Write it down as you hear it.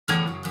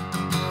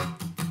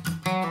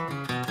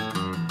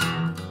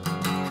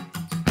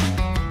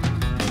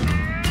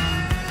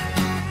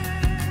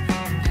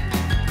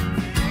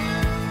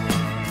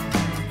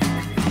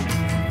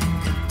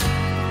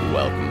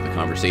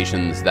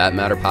Conversations That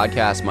Matter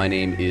podcast. My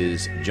name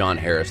is John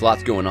Harris.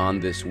 Lots going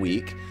on this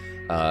week.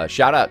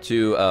 Shout out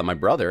to my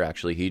brother,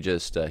 actually.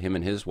 Him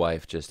and his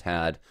wife just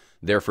had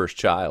their first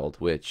child,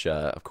 which,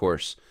 of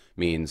course,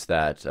 means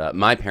that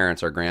my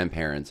parents are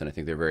grandparents, and I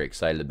think they're very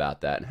excited about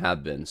that and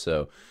have been.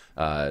 So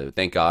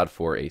thank God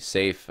for a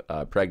safe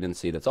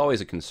pregnancy. That's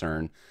always a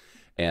concern,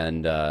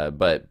 and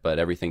but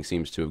everything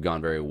seems to have gone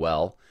very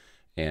well.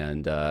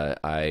 And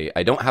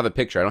I don't have a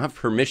picture. I don't have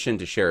permission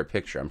to share a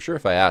picture. I'm sure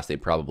if I asked,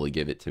 they'd probably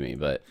give it to me.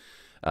 But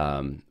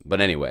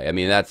anyway, I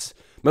mean, that's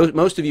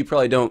most of you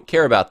probably don't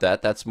care about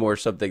that. That's more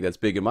something that's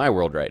big in my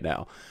world right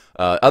now.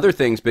 Other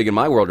things big in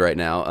my world right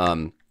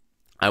now.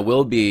 I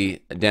will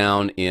be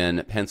down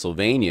in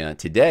Pennsylvania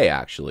today,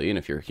 actually. And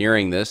if you're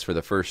hearing this for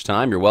the first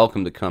time, you're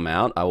welcome to come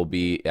out. I will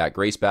be at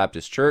Grace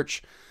Baptist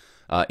Church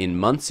in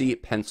Muncie,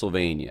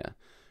 Pennsylvania.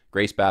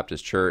 Grace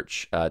Baptist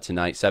Church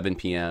tonight, 7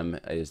 p.m.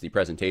 is the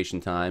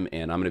presentation time,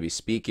 and I'm going to be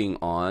speaking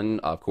on,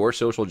 of course,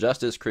 social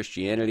justice,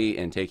 Christianity,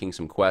 and taking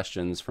some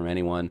questions from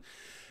anyone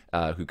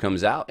who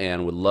comes out,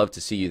 and would love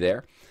to see you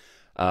there.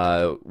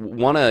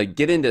 Want to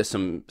get into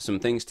some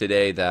things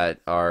today that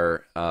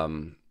are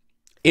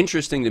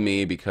interesting to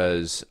me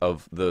because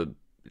of the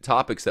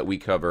topics that we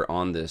cover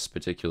on this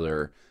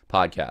particular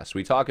podcast.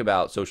 We talk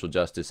about social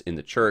justice in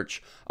the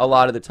church a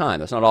lot of the time.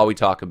 That's not all we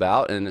talk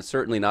about, and it's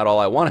certainly not all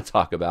I want to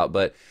talk about,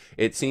 but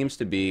it seems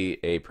to be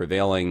a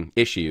prevailing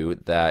issue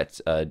that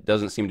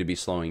doesn't seem to be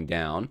slowing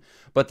down.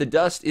 But the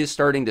dust is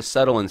starting to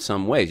settle in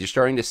some ways. You're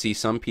starting to see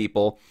some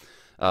people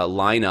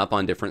line up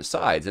on different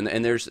sides,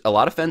 and there's a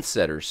lot of fence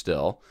setters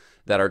still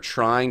that are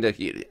trying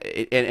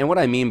to, and what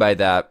I mean by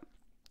that,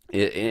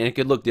 and it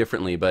could look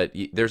differently, but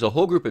there's a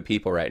whole group of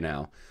people right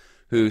now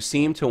who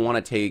seem to want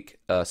to take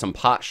some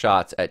pot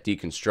shots at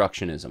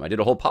deconstructionism. I did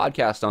a whole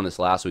podcast on this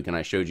last week, and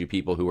I showed you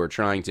people who are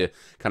trying to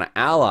kind of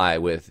ally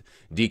with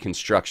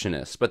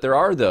deconstructionists. But there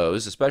are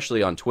those,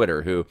 especially on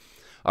Twitter, who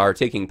are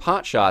taking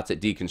pot shots at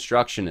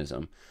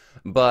deconstructionism.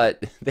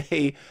 But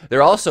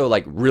they're also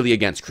like really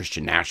against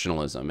Christian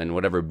nationalism and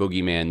whatever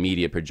boogeyman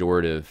media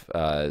pejorative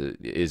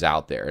is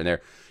out there. And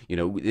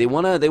they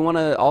want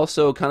to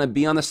also kind of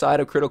be on the side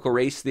of critical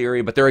race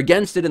theory, but they're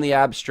against it in the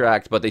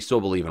abstract, but they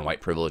still believe in white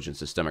privilege and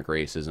systemic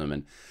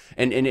racism,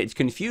 and it's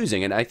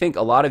confusing. And I think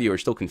a lot of you are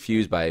still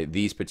confused by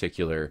these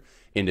particular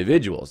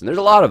individuals, and there's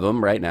a lot of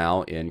them right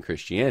now in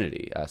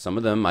Christianity. Some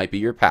of them might be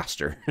your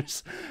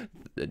pastors,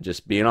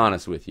 just being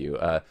honest with you,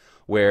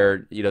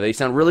 where they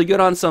sound really good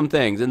on some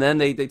things, and then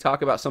they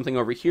talk about something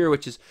over here,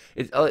 which is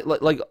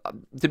like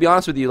to be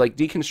honest with you, like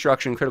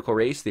deconstruction, critical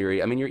race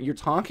theory. I mean, you're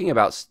talking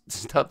about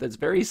stuff that's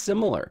very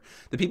similar.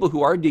 The people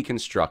who are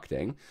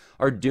deconstructing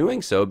are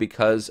doing so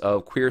because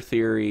of queer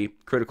theory,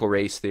 critical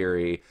race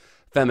theory,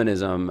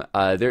 feminism.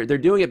 They're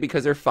doing it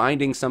because they're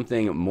finding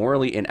something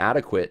morally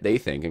inadequate, they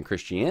think, in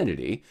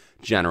Christianity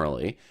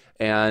generally,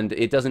 and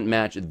it doesn't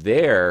match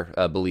their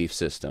belief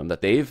system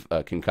that they've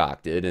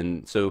concocted,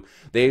 and so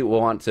they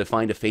want to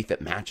find a faith that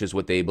matches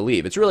what they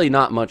believe. It's really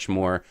not much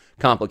more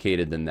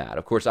complicated than that.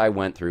 Of course, I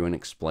went through and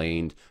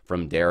explained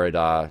from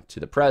Derrida to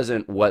the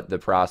present what the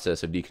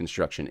process of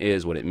deconstruction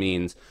is, what it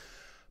means,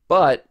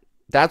 but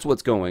that's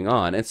what's going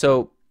on. And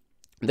so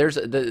there's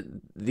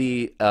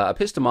the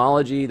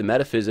epistemology, the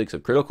metaphysics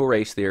of critical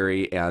race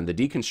theory, and the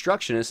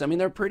deconstructionists. I mean,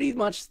 they're pretty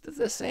much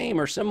the same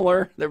or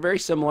similar. They're very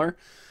similar.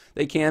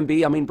 They can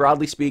be, I mean,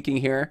 broadly speaking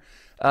here.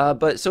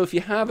 But so if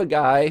you have a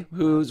guy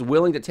who's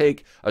willing to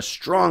take a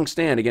strong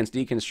stand against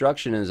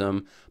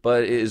deconstructionism,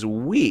 but is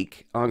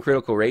weak on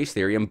critical race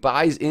theory and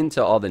buys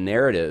into all the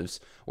narratives,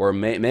 or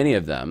many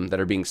of them, that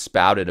are being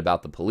spouted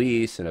about the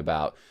police and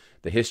about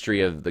the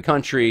history of the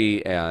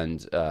country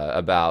and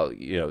about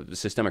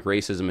systemic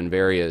racism in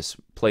various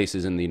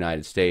places in the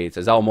United States,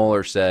 as Al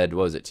Mohler said,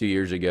 what was it, 2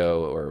 years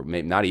ago, or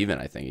maybe not even,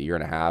 I think, a year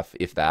and a half,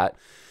 if that.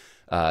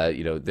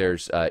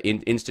 There's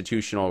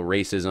institutional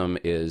racism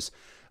is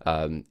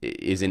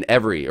in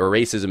every, or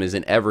racism is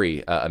in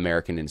every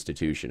American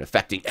institution,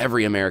 affecting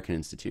every American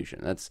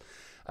institution.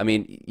 I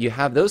mean, you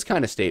have those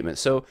kind of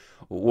statements. So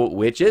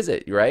which is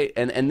it, right?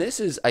 And this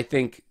is, I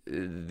think,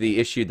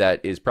 the issue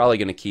that is probably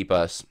going to keep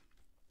us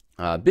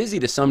busy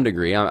to some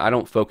degree. I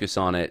don't focus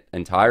on it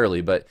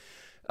entirely, but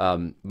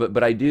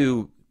I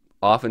do.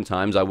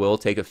 Oftentimes I will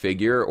take a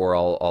figure, or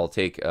I'll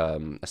take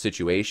a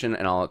situation,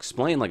 and I'll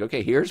explain, like,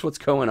 okay, here's what's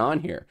going on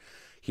here.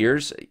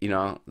 Here's,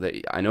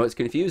 I know it's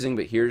confusing,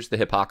 but here's the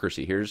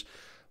hypocrisy. Here's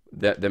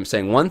them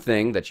saying one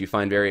thing that you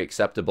find very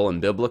acceptable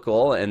and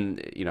biblical, and,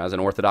 as an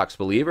Orthodox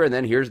believer, and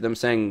then here's them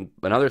saying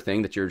another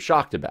thing that you're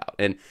shocked about.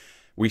 And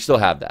we still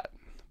have that.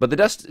 But the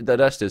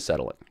dust is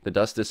settling. The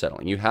dust is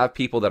settling. You have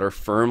people that are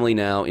firmly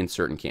now in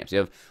certain camps. You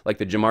have, like,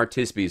 the Jamar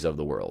Tisbys of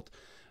the world,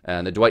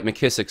 and the Dwight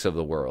McKissicks of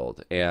the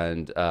world,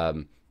 and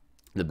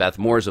the Beth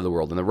Moores of the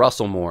world, and the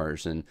Russell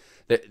Moores, and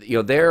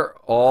they're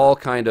all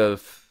kind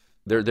of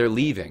they're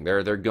leaving.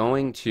 They're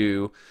going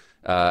to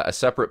a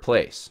separate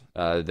place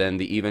than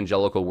the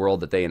evangelical world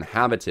that they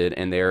inhabited,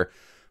 and they're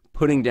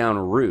putting down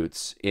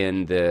roots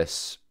in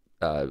this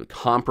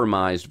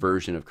compromised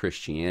version of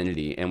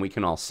Christianity, and we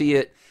can all see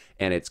it.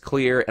 and it's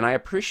clear, and I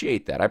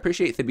appreciate that. I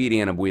appreciate Thabiti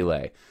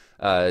Anabwile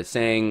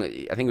saying,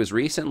 I think it was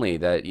recently,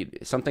 that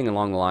something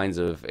along the lines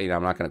of,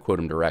 I'm not going to quote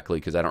him directly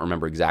because I don't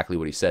remember exactly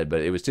what he said,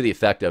 but it was to the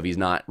effect of he's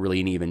not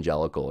really an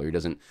evangelical, or he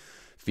doesn't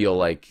feel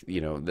like,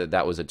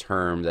 that was a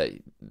term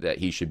that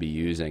he should be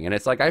using. And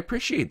it's like, I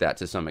appreciate that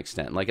to some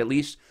extent. Like, at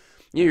least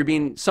you're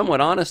being somewhat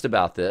honest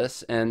about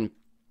this, and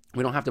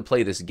we don't have to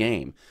play this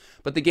game.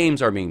 But the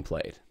games are being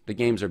played. The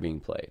games are being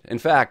played. In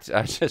fact,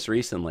 I just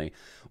recently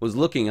was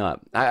looking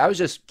up. I was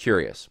just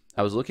curious.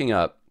 I was looking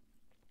up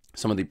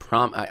some of the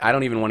I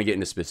don't even want to get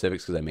into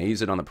specifics because I may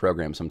use it on the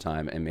program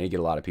sometime and may get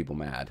a lot of people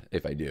mad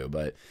if I do.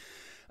 But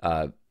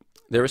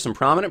there were some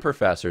prominent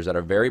professors at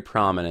a very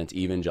prominent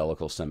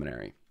evangelical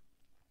seminary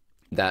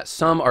that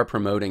some are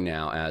promoting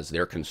now as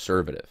they're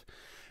conservative.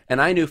 And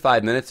I knew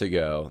 5 minutes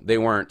ago they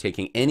weren't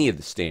taking any of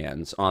the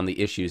stands on the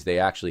issues they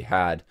actually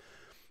had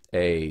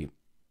an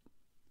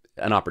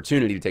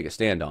opportunity to take a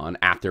stand on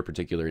at their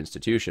particular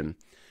institution.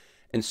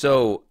 And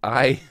so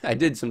I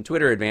did some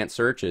Twitter advanced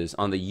searches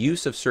on the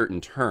use of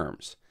certain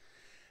terms,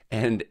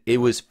 and it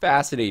was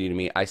fascinating to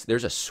me.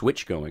 There's a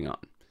switch going on.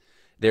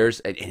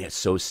 And it's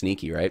so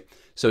sneaky, right?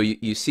 So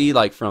you see,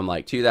 like, from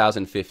like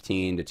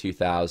 2015 to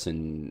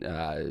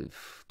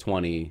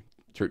 2020,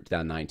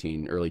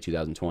 2019, early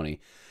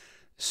 2020,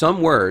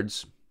 some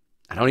words,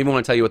 I don't even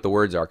want to tell you what the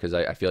words are because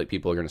I feel like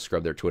people are going to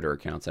scrub their Twitter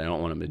accounts. I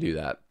don't want them to do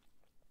that.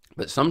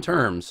 But some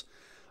terms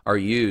are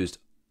used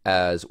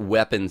as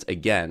weapons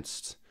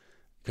against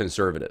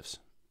conservatives,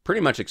 pretty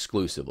much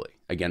exclusively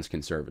against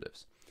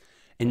conservatives.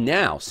 And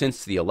now,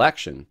 since the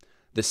election,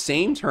 the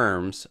same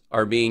terms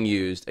are being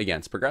used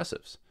against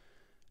progressives.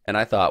 And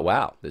I thought,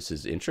 wow, this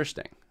is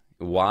interesting.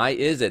 Why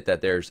is it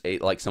that there's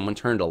like someone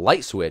turned a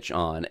light switch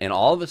on, and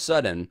all of a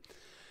sudden,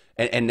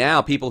 and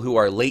now people who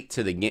are late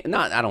to the game,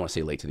 I don't want to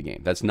say late to the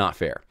game, that's not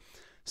fair.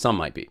 Some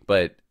might be,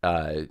 but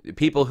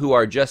people who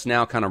are just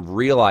now kind of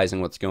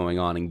realizing what's going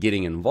on and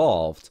getting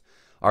involved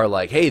are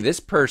like, hey, this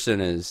person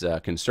is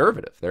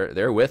conservative.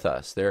 They're with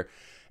us. There's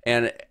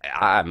a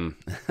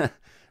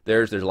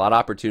lot of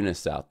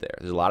opportunists out there.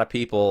 There's a lot of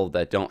people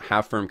that don't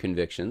have firm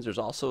convictions. There's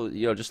also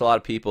just a lot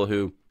of people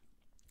who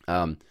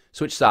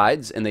switch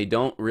sides, and they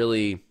don't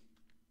really,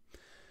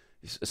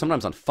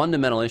 sometimes on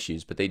fundamental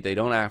issues, but they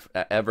don't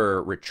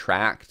ever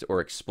retract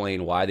or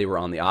explain why they were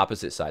on the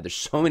opposite side. There's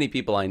so many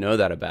people I know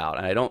that about,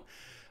 and I don't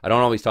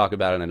always talk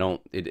about it, and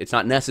it's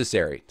not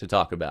necessary to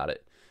talk about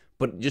it,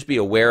 but just be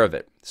aware of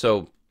it.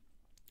 So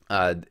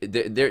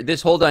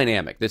this whole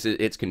dynamic,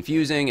 it's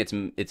confusing,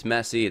 it's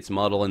messy, it's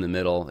muddle in the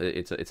middle,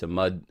 it's a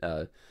mud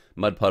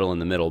puddle in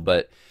the middle,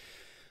 but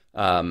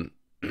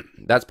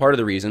that's part of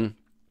the reason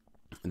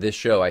this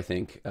show, I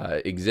think,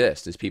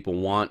 exists, is people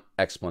want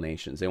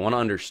explanations. They want to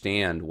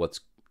understand what's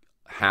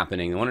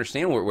happening. They want to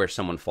understand where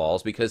someone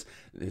falls, because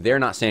they're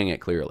not saying it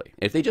clearly.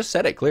 If they just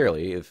said it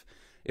clearly, if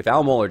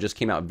Al Mohler just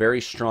came out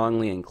very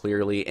strongly and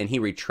clearly, and he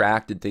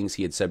retracted things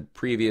he had said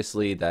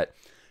previously that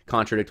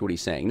contradict what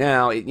he's saying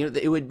now,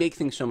 it would make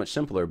things so much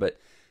simpler. But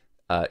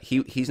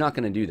he's not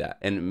going to do that,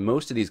 and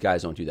most of these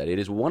guys don't do that. It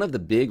is one of the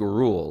big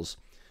rules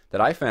that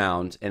I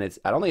found, and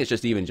I don't think it's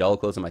just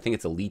evangelicalism. I think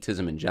it's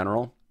elitism in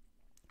general.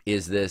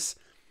 Is this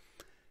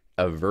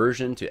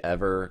aversion to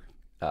ever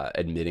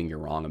admitting you're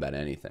wrong about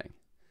anything.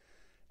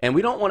 And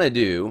we don't want to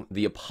do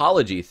the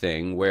apology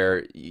thing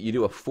where you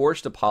do a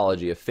forced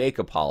apology, a fake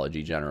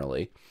apology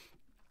generally,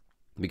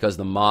 because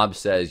the mob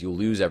says you'll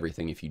lose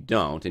everything if you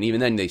don't. And even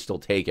then they still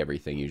take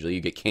everything usually.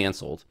 You get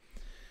canceled.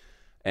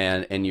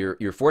 And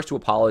you're forced to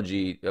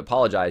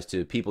apologize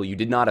to people you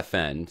did not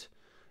offend,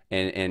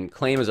 and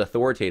claim as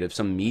authoritative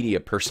some media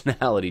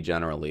personality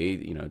generally,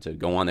 to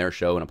go on their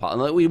show and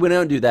apologize. We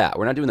don't do that.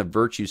 We're not doing the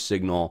virtue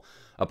signal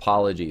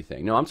apology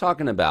thing. No, I'm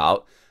talking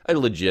about a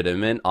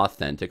legitimate,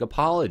 authentic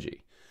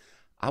apology.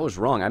 I was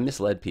wrong. I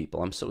misled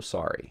people. I'm so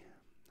sorry.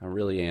 I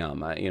really am.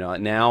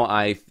 Now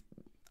I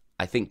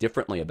think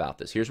differently about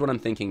this. Here's what I'm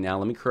thinking now.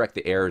 Let me correct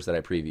the errors that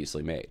I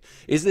previously made.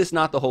 Is this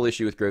not the whole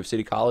issue with Grove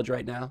City College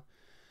right now?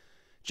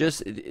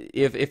 Just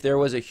if there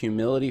was a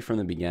humility from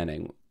the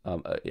beginning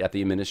at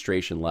the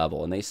administration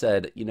level, and they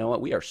said, you know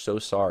what, we are so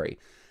sorry.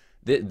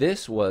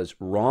 This was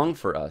wrong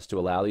for us to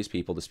allow these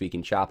people to speak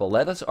in chapel.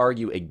 Let us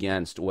argue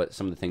against what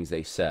some of the things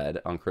they said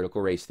on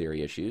critical race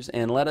theory issues,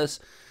 and let us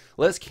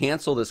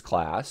cancel this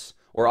class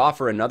or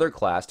offer another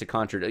class to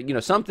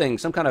contradict, some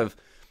kind of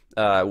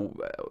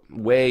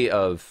way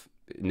of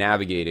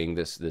navigating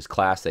this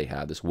class they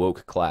have, this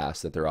woke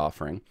class that they're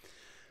offering.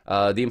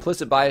 The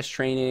implicit bias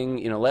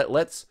training,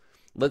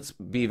 let's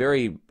be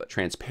very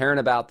transparent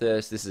about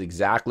this. This is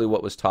exactly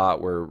what was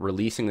taught. We're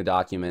releasing the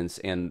documents,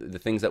 and the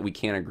things that we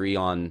can't agree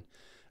on,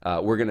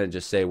 we're going to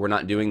just say we're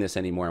not doing this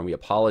anymore, and we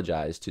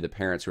apologize to the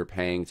parents who are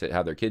paying to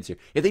have their kids here.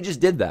 If they just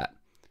did that,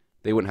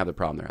 they wouldn't have the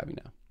problem they're having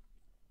now.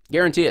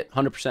 Guarantee it,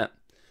 100%.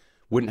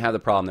 Wouldn't have the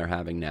problem they're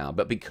having now.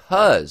 But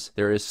because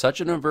there is such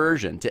an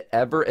aversion to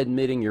ever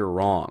admitting you're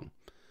wrong.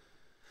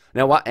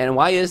 Now,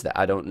 why is that?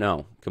 I don't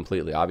know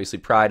completely. Obviously,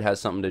 pride has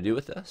something to do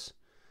with this.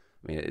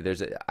 I mean,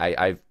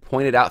 I've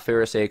pointed out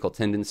Pharisaical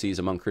tendencies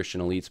among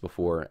Christian elites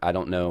before. I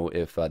don't know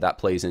if that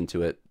plays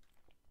into it.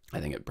 I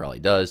think it probably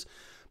does,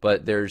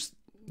 but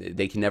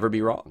they can never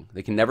be wrong.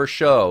 They can never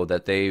show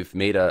that they've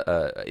made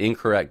a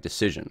incorrect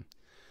decision.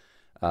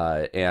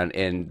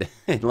 And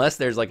unless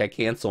there's like a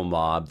cancel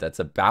mob that's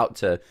about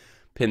to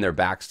pin their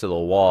backs to the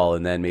wall,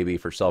 and then maybe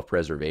for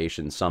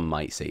self-preservation, some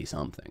might say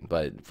something.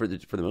 But for the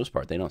most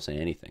part, they don't say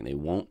anything. They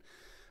won't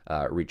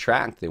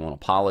retract. They won't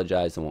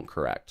apologize. They won't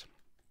correct.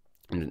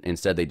 And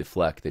instead, they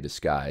deflect, they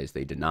disguise,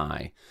 they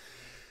deny.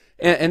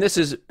 And this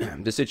is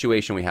the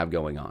situation we have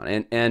going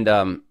on.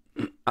 And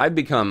I've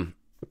become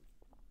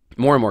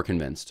more and more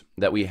convinced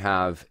that we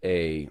have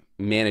a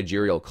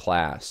managerial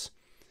class,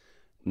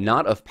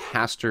 not of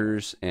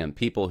pastors and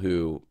people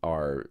who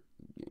are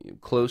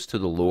close to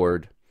the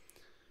Lord,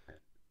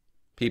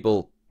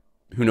 people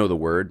who know the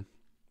Word,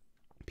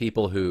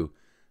 people who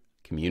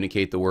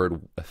communicate the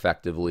Word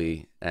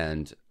effectively,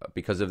 and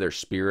because of their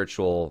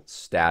spiritual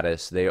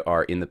status, they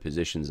are in the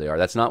positions they are.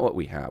 That's not what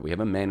we have. We have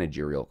a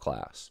managerial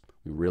class.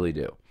 We really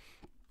do.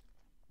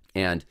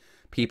 And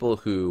people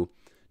who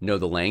know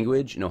the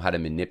language, know how to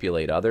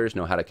manipulate others,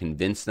 know how to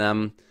convince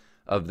them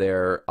of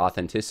their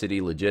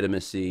authenticity,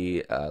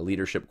 legitimacy,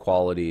 leadership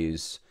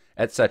qualities,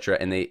 etc.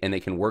 And they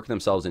can work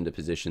themselves into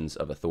positions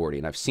of authority.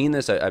 And I've seen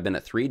this. I've been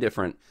at 3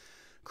 different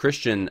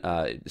Christian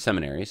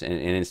seminaries and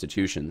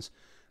institutions,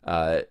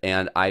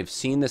 and I've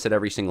seen this at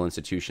every single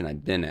institution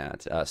I've been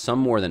at. Some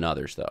more than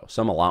others, though.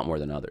 Some a lot more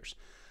than others.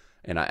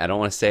 And I don't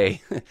want to say,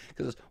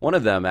 because one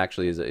of them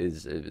actually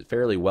is a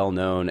fairly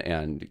well-known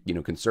and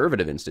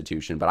conservative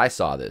institution, but I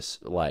saw this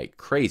like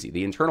crazy.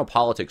 The internal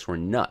politics were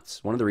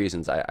nuts. One of the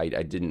reasons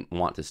I didn't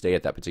want to stay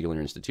at that particular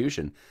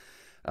institution,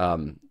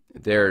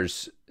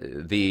 there's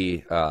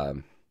the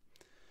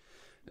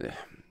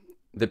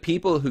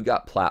people who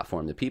got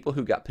platform, the people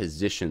who got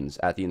positions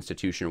at the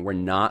institution were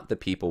not the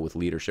people with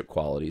leadership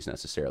qualities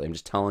necessarily. I'm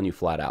just telling you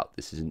flat out,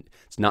 it's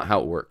not how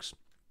it works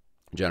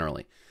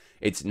generally.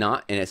 It's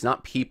not, and it's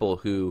not people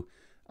who,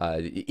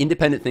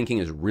 independent thinking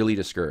is really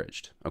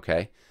discouraged,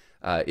 okay?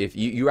 If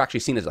you're actually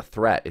seen as a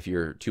threat if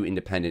you're too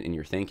independent in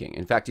your thinking.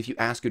 In fact, if you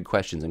ask good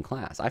questions in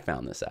class, I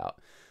found this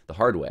out the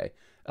hard way,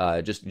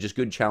 just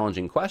good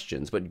challenging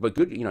questions, but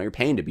good, you're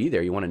paying to be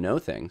there, you want to know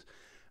things,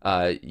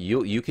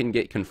 you can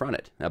get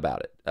confronted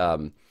about it.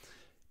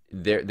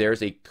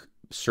 There's a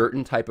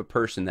certain type of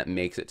person that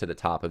makes it to the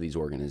top of these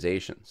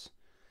organizations.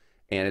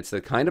 And it's the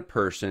kind of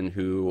person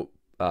who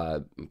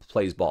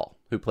plays ball,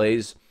 who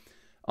plays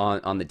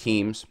on the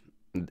teams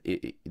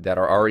that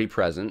are already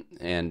present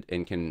and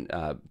can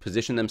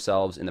position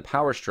themselves in the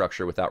power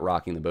structure without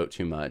rocking the boat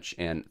too much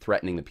and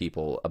threatening the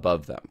people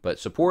above them,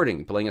 but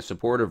playing a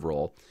supportive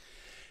role.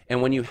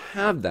 And when you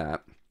have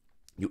that,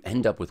 you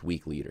end up with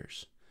weak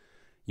leaders.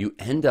 You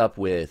end up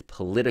with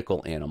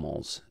political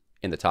animals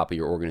in the top of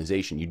your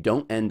organization. You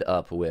don't end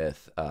up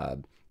with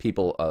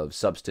people of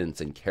substance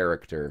and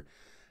character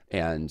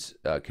and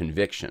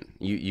conviction.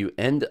 You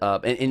end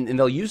up, and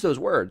they'll use those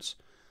words,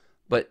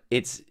 but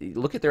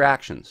look at their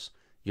actions.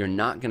 You're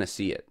not going to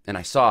see it. And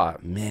I saw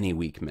many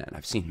weak men.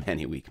 I've seen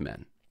many weak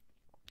men,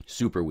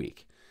 super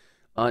weak,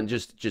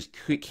 just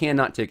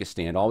cannot take a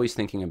stand. Always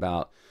thinking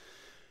about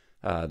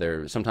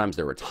sometimes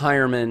their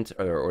retirement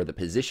or the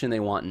position they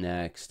want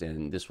next,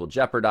 and this will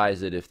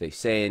jeopardize it if they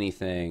say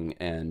anything,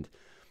 and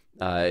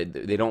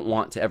they don't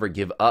want to ever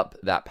give up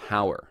that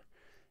power,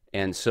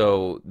 and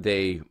so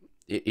they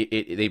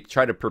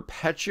try to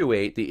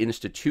perpetuate the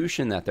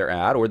institution that they're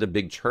at or the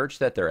big church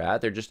that they're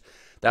at.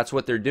 That's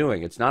what they're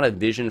doing. It's not a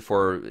vision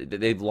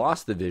they've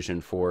lost the vision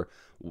for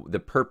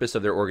the purpose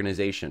of their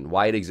organization,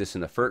 why it exists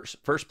in the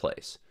first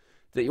place.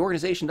 The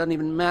organization doesn't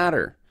even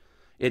matter.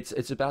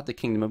 It's about the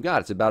kingdom of God.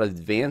 It's about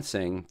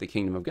advancing the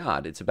kingdom of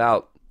God. It's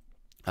about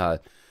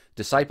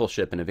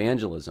discipleship and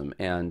evangelism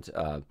and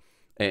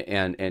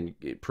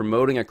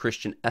promoting a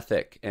Christian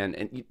ethic.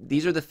 And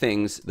these are the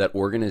things that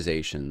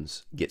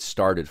organizations get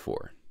started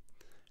for.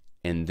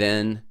 And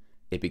then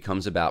it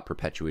becomes about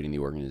perpetuating the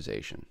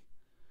organization.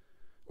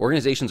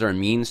 Organizations are a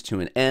means to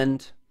an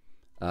end.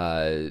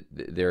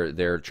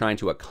 They're trying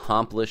to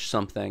accomplish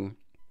something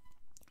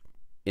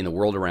in the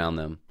world around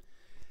them.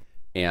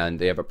 And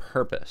they have a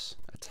purpose,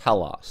 a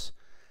telos.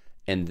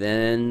 And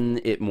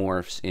then it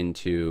morphs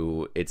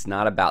into, it's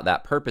not about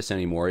that purpose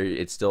anymore.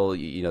 It's still,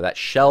 that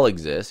shell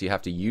exists. You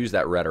have to use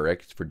that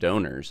rhetoric for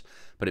donors,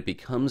 but it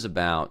becomes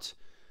about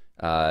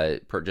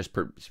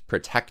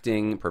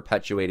protecting,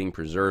 perpetuating,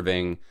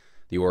 preserving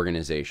the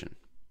organization.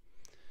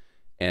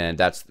 And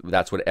that's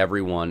what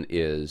everyone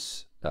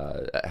has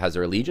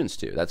their allegiance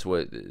to. That's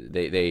what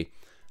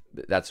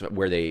that's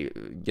where they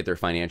get their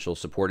financial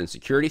support and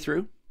security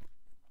through.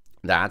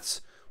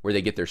 That's where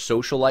they get their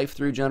social life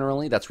through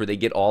generally. That's where they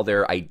get all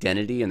their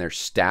identity and their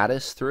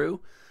status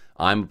through.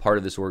 I'm a part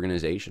of this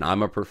organization.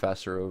 I'm a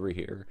professor over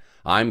here.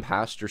 I'm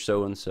Pastor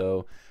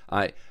so-and-so.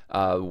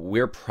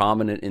 We're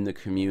prominent in the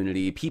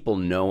community. People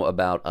know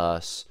about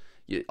us.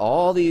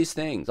 All these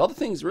things, all the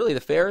things really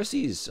the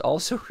Pharisees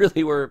also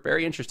really were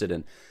very interested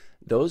in.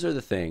 Those are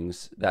the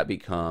things that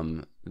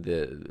become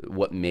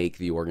what make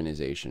the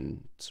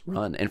organizations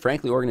run. And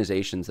frankly,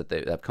 organizations that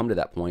have come to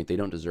that point, they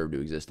don't deserve to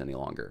exist any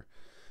longer.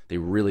 They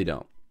really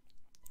don't.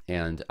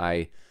 And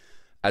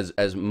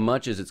as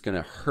much as it's going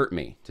to hurt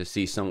me to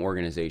see some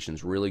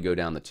organizations really go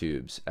down the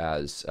tubes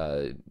as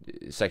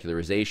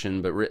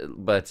secularization,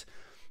 but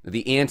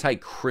the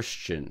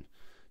anti-Christian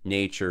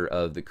nature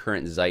of the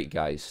current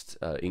zeitgeist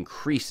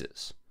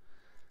increases,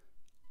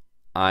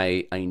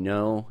 I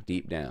know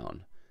deep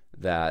down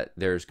that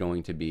there's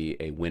going to be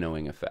a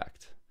winnowing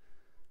effect.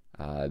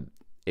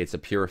 It's a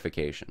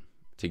purification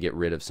to get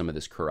rid of some of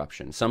this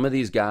corruption. Some of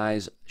these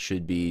guys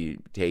should be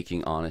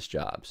taking honest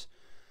jobs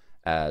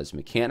as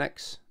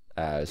mechanics,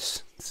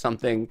 as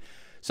something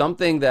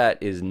that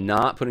is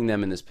not putting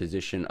them in this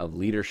position of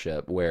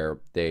leadership where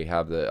they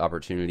have the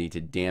opportunity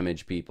to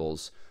damage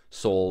people's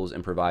souls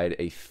and provide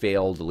a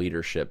failed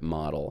leadership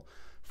model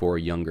for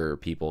younger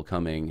people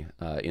coming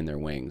in their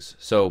wings.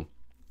 So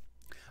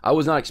I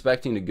was not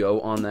expecting to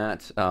go on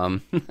that.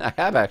 I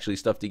have actually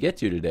stuff to get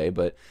to today,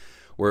 but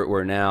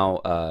we're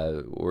now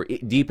we're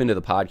deep into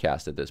the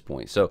podcast at this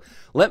point. So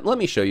let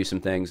me show you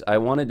some things. I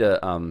wanted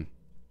to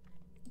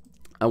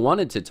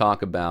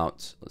talk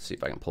about. Let's see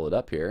if I can pull it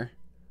up here.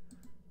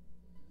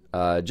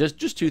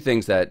 Just two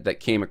things that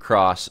came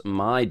across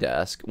my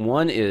desk.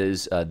 One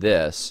is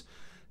this,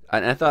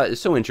 and I thought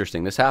it's so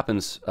interesting. This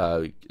happens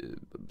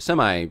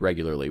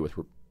semi-regularly with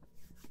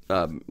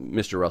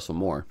Mr. Russell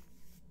Moore.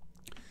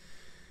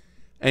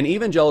 An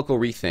evangelical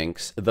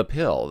rethinks the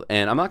pill,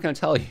 and I'm not going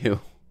to tell you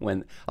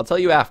when. I'll tell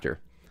you after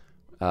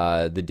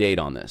the date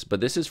on this.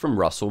 But this is from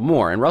Russell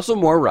Moore, and Russell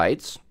Moore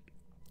writes,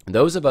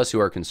 "Those of us who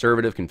are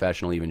conservative,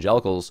 confessional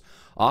evangelicals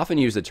often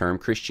use the term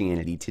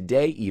Christianity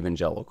Today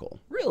evangelical."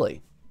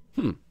 Really?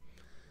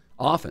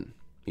 Often,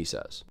 he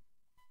says.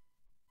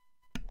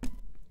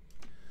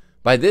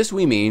 "By this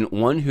we mean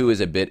one who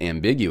is a bit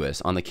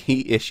ambiguous on the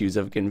key issues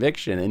of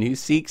conviction and who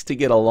seeks to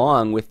get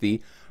along with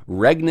the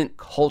regnant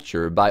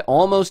culture by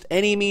almost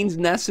any means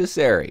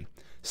necessary.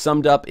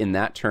 Summed up in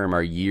that term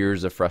are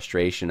years of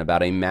frustration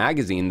about a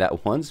magazine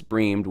that once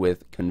brimmed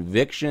with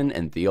conviction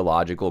and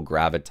theological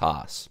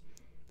gravitas."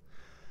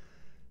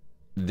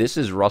 This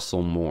is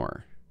Russell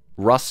Moore.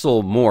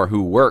 Russell Moore,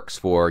 who works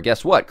for,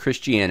 guess what,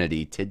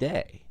 Christianity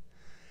Today,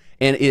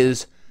 and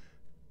is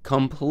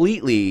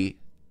completely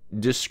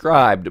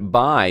described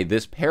by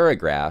this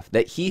paragraph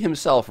that he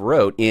himself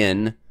wrote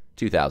in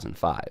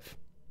 2005,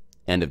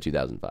 end of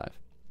 2005.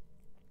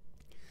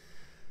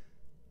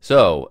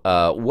 So,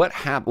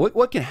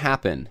 what can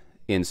happen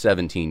in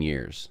 17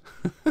 years?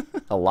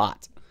 A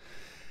lot.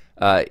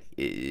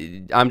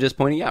 I'm just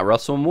pointing out,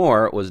 Russell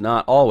Moore was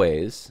not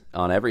always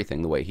on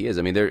everything the way he is.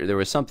 I mean, there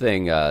was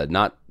something,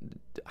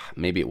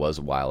 maybe it was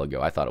a while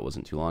ago. I thought it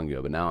wasn't too long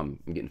ago, but now I'm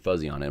getting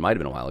fuzzy on it. It might have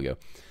been a while ago.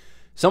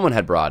 Someone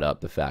had brought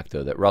up the fact,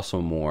 though, that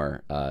Russell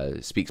Moore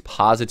speaks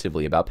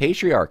positively about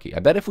patriarchy. I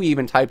bet if we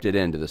even typed it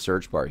into the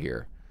search bar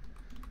here,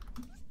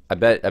 I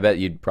bet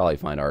you'd probably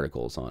find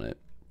articles on it.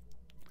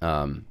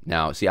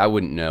 Now, see, I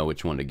wouldn't know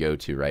which one to go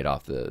to right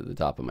off the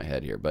top of my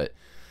head here, but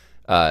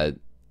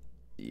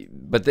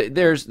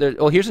here's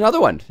another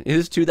one. It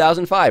is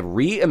 2005,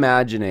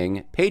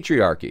 Reimagining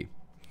Patriarchy.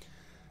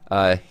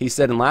 He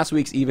said, in last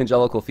week's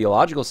Evangelical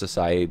Theological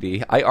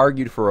Society, I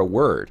argued for a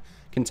word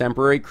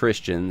contemporary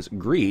Christians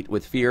greet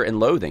with fear and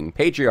loathing: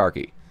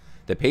 patriarchy.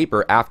 The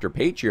paper After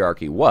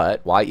Patriarchy,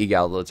 Why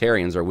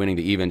Egalitarians Are Winning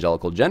the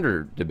Evangelical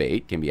Gender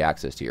Debate can be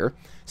accessed here.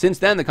 Since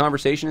then, the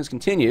conversation has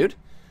continued.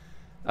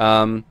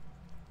 And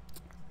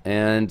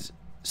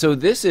so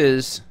this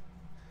is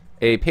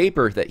a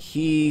paper that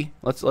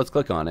let's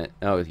click on it.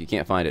 Oh, you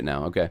can't find it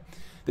now. Okay.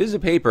 This is a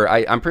paper,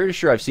 I'm pretty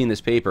sure I've seen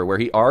this paper where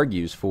he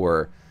argues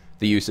for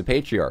the use of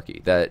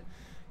patriarchy, that,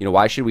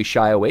 why should we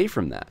shy away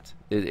from that?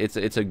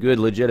 It's a good,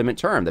 legitimate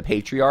term. The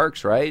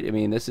patriarchs, right? I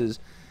mean, this is,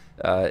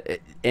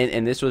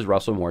 and this was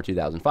Russell Moore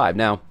 2005.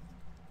 Now,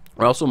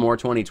 Russell Moore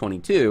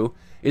 2022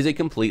 is a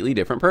completely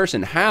different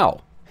person.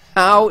 How?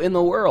 How in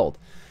the world?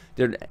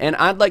 And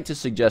I'd like to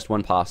suggest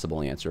one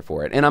possible answer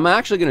for it. And I'm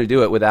actually going to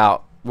do it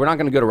we're not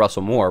going to go to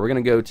Russell Moore. We're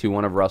going to go to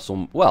one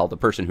of the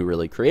person who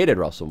really created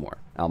Russell Moore,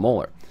 Al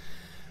Mohler.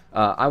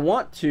 I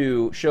want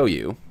to show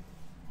you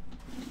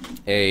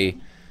a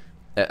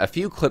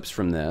few clips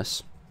from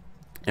this,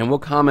 and we'll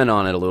comment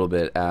on it a little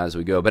bit as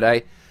we go.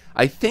 But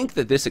I think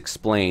that this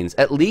explains,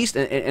 at least,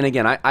 and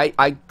again,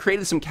 I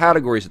created some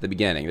categories at the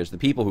beginning. There's the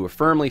people who are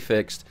firmly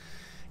fixed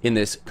in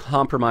this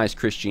compromised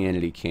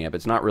Christianity camp.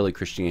 It's not really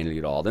Christianity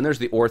at all. Then there's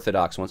the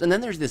Orthodox ones. And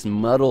then there's this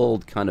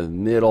muddled kind of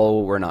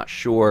middle, we're not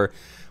sure,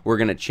 we're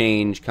going to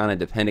change kind of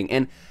depending.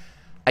 And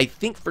I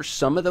think for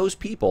some of those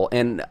people,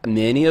 and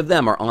many of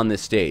them are on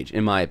this stage,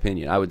 in my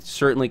opinion, I would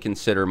certainly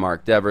consider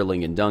Mark Dever,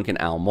 Ligon Duncan,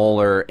 Al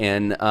Mohler,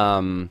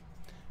 and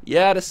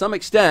yeah, to some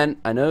extent,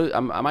 I know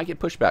I might get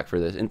pushback for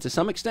this, and to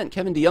some extent,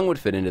 Kevin DeYoung would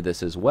fit into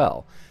this as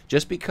well.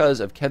 Just because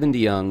of Kevin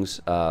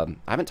DeYoung's, I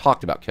haven't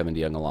talked about Kevin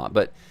DeYoung a lot,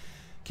 but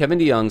Kevin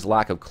DeYoung's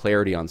lack of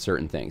clarity on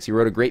certain things. He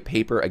wrote a great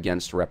paper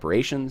against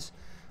reparations,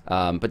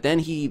 but then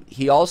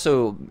he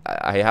also,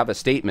 I have a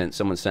statement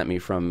someone sent me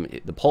from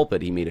the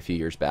pulpit he made a few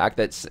years back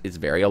it's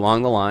very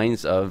along the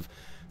lines of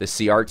the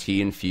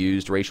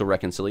CRT-infused racial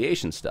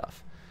reconciliation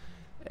stuff.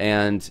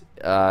 And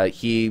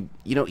he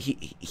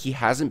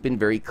hasn't been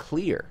very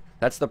clear.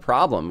 That's the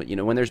problem.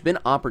 When there's been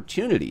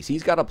opportunities,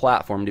 he's got a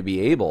platform to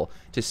be able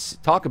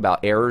to talk about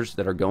errors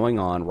that are going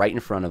on right in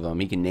front of him.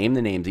 He can name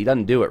the names. He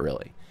doesn't do it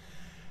really.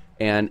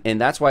 And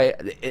that's why,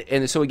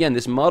 and so again,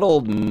 this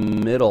muddled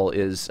middle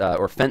is,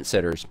 or fence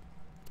sitters,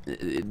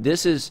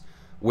 this is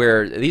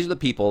where these are the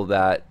people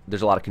that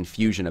there's a lot of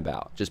confusion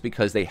about, just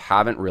because they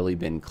haven't really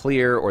been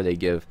clear, or they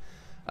give,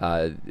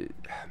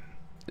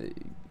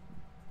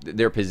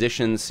 their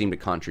positions seem to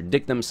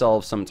contradict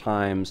themselves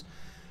sometimes.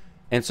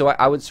 And so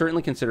I would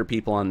certainly consider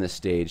people on this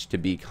stage to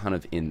be kind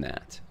of in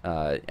that.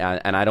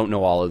 And I don't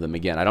know all of them.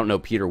 Again, I don't know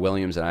Peter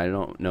Williams, and I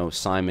don't know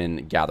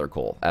Simon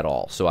Gathercole at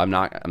all. So I'm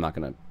not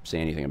going to say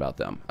anything about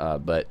them.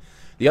 But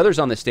the others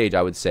on this stage,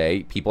 I would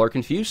say people are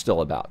confused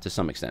still about, to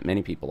some extent.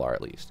 Many people are,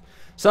 at least.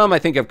 Some, I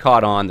think, have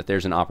caught on that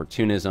there's an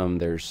opportunism.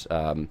 There's,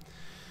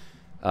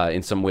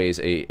 in some ways,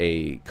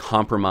 a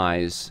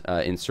compromise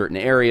in certain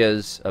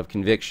areas of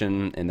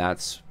conviction, and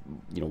that's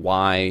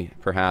why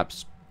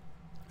perhaps.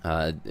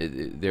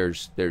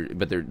 There's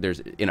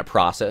in a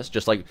process,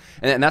 just like,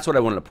 and that's what I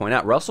wanted to point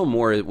out. Russell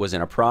Moore was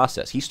in a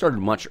process. He started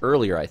much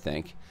earlier, I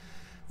think,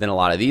 than a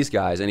lot of these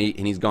guys, and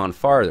he's gone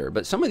farther.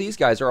 But some of these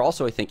guys are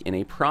also, I think, in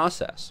a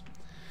process.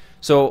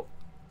 So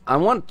I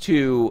want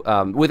to,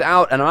 and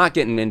I'm not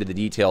getting into the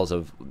details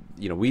of,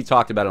 we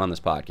talked about it on this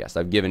podcast.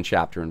 I've given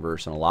chapter and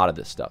verse on a lot of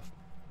this stuff.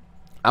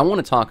 I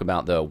want to talk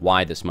about, though,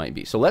 why this might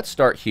be. So let's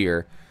start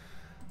here.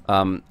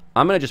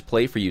 I'm going to just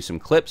play for you some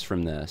clips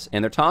from this,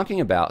 and they're talking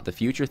about the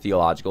future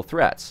theological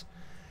threats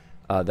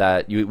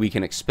that we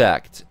can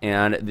expect.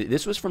 And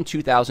this was from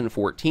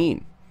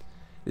 2014.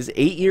 This is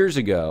 8 years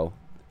ago,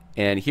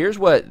 and here's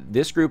what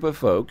this group of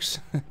folks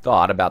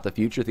thought about the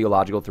future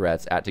theological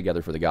threats at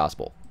Together for the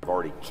Gospel. We've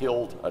already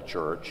killed a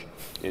church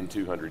in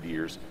 200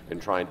 years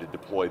and trying to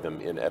deploy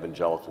them in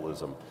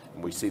evangelicalism,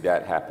 and we see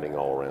that happening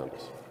all around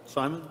us.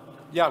 Simon?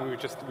 Yeah, we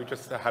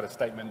just had a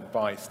statement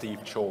by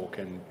Steve Chalk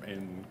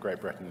in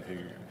Great Britain, who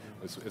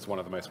is one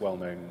of the most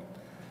well-known,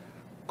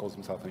 calls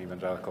himself an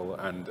evangelical,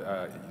 and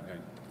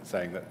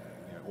saying that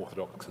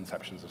orthodox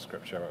conceptions of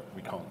Scripture,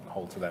 we can't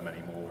hold to them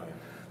anymore.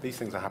 These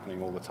things are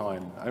happening all the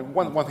time. And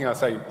one thing I'd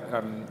say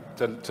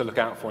to look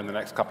out for in the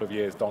next couple of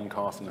years, Don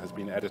Carson has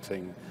been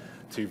editing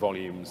 2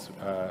 volumes,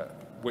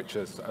 which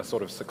are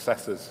sort of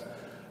successors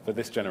for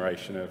this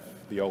generation of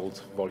the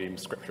old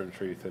volumes, Scripture and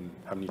Truth, and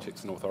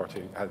Hermeneutics and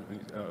Authority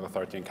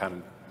and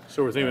Canon.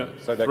 So we're thinking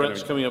about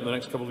threats coming up in the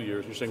next couple of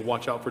years. You're saying,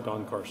 watch out for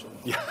Don Carson.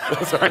 Yeah,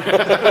 that's right.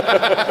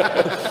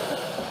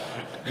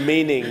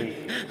 Meaning,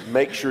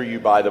 make sure you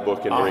buy the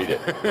book and read it.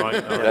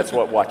 Right. That's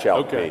what watch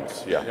out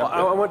means. Yeah. Well,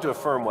 I want to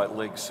affirm what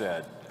Lig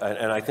said,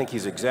 and I think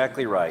he's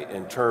exactly right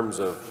in terms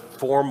of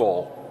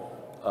formal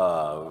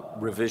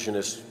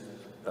revisionist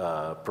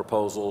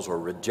proposals or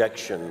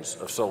rejections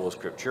of sola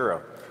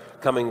scriptura.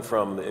 Coming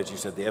from, as you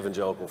said, the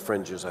evangelical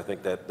fringes, I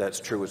think that's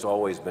true, it's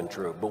always been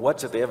true. But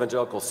what's at the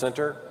evangelical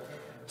center?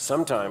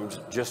 Sometimes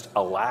just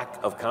a lack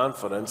of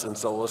confidence in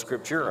sola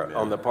scriptura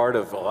on the part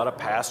of a lot of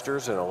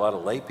pastors and a lot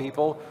of lay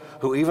people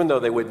who, even though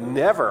they would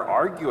never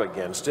argue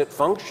against it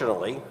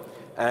functionally,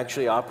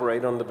 actually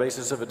operate on the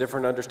basis of a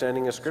different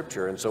understanding of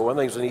Scripture. And so one of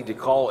the things we need to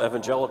call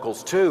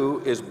evangelicals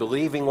to is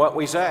believing what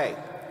we say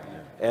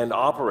and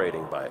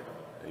operating by it.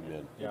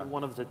 Amen. Yeah.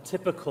 One of the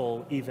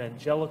typical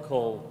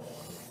evangelical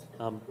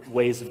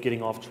ways of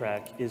getting off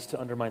track is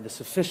to undermine the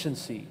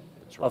sufficiency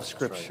of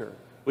Scripture. Right.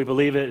 We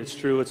believe it, it's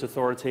true, it's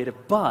authoritative,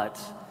 but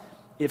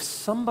if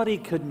somebody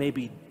could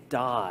maybe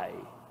die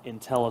and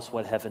tell us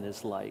what heaven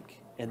is like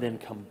and then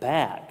come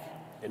back,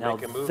 and now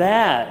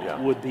that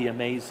would be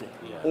amazing.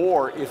 Yeah.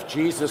 Or if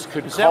Jesus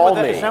could call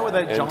me. Is that what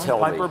that John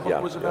Piper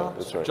book was about?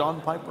 That's right. John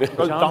Piper?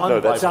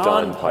 That's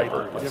Don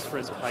Piper.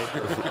 Different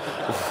Piper.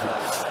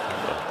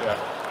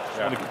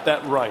 I want to get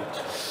that right.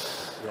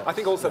 Yeah. I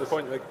think also the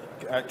point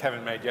that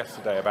Kevin made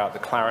yesterday about the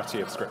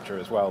clarity of Scripture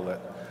as well,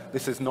 that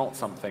this is not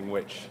something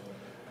which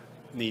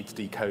needs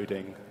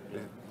decoding.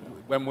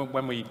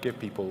 When we give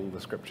people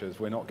the Scriptures,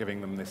 we're not giving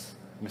them this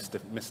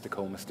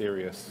mystical,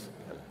 mysterious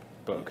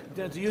book.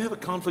 Dad, do you have a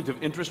conflict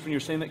of interest when you're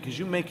saying that? Because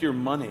you make your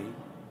money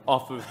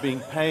off of being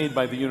paid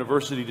by the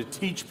university to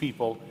teach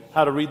people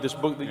how to read this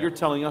book that you're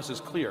telling us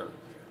is clear.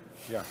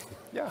 Yeah.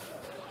 Yeah.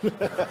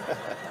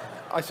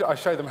 I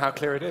show them how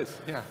clear it is.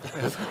 Yeah.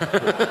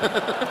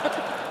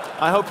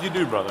 I hope you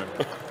do, brother.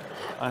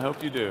 I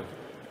hope you do.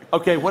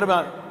 Okay, what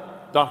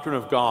about doctrine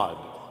of God?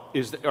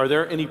 Are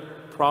there any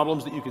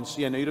problems that you can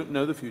see? I know you don't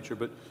know the future,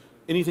 but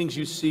any things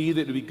you see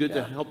that would be good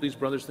to help these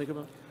brothers think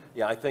about?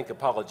 Yeah, I think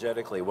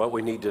apologetically, what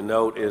we need to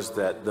note is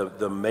that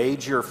the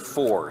major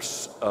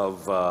force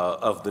of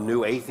the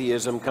new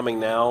atheism coming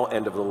now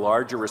and of the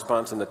larger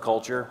response in the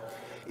culture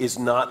is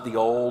not the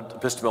old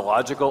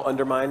epistemological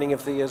undermining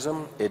of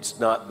theism. It's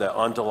not the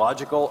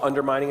ontological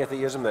undermining of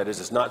theism. That is,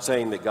 it's not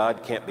saying that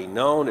God can't be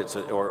known,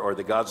 or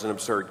that God's an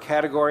absurd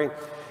category.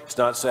 It's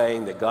not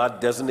saying that God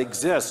doesn't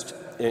exist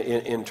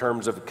in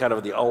terms of kind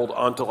of the old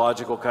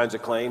ontological kinds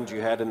of claims you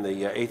had in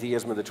the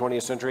atheism of the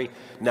 20th century.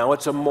 Now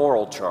it's a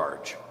moral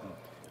charge.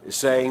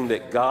 saying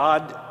that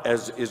God,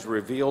 as is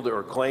revealed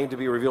or claimed to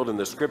be revealed in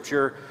the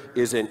Scripture,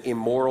 is an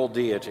immoral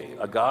deity,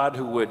 a God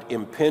who would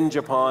impinge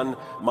upon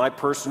my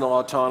personal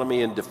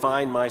autonomy and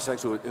define my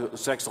sex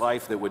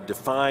life, that would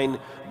define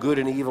good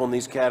and evil in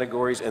these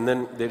categories, and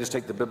then they just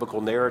take the biblical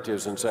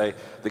narratives and say,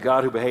 the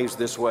God who behaves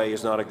this way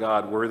is not a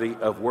God worthy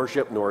of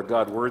worship, nor a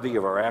God worthy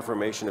of our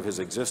affirmation of his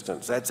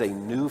existence. That's a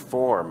new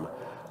form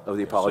of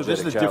the apologetic challenge. So this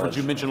is the challenge. difference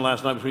you mentioned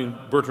last night between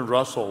Bertrand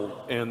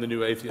Russell and the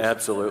New Atheists.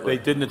 Absolutely.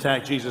 They didn't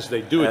attack Jesus, they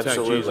do attack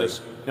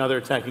Jesus. Now they're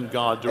attacking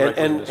God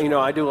directly. And you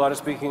know, I do a lot of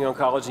speaking on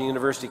college and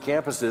university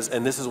campuses,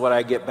 and this is what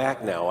I get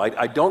back now.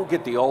 I don't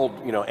get the old,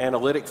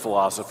 analytic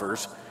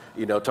philosophers,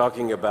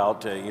 talking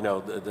about,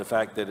 the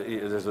fact that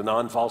there's a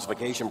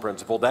non-falsification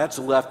principle. That's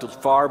left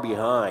far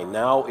behind.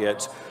 Now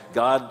it's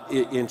God,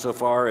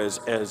 insofar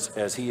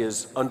as he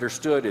is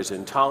understood, is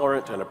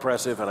intolerant and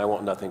oppressive, and I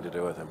want nothing to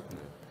do with him.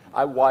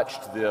 I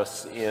watched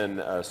this in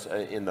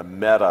the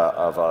meta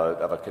of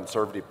a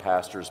conservative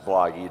pastor's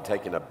blog. He had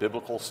taken a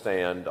biblical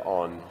stand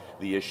on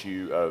the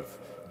issue of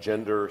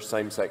gender,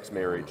 same-sex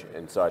marriage,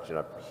 and such, and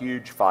a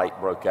huge fight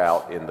broke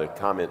out in the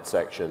comment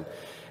section.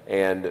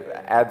 And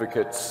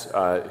advocates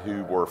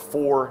who were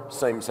for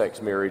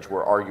same-sex marriage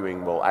were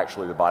arguing, well,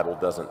 actually the Bible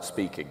doesn't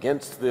speak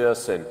against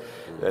this. And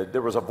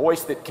there was a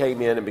voice that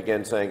came in and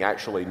began saying,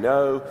 actually,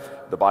 no,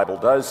 the Bible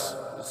does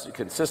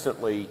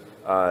consistently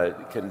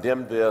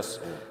condemn this.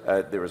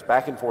 There was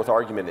back and forth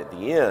argument at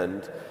the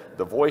end.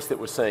 The voice that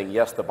was saying,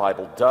 yes, the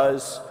Bible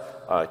does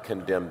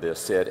condemn this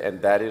said,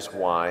 and that is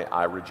why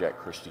I reject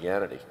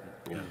Christianity.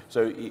 Yeah.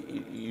 So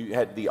you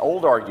had the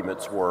old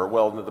arguments were,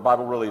 well, the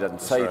Bible really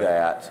doesn't say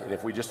that, and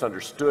if we just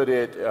understood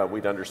it,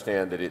 we'd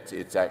understand that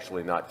it's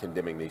actually not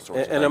condemning these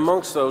sorts of things. And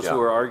amongst those who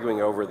are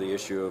arguing over the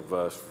issue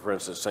of, for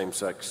instance,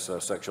 same-sex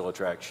sexual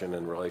attraction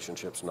and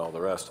relationships and all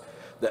the rest,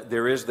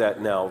 there is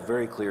that now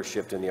very clear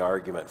shift in the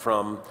argument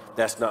from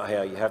that's not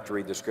how you have to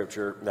read the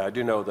Scripture. Now, I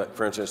do know that,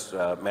 for instance,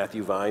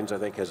 Matthew Vines, I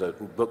think, has a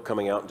book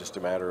coming out in just a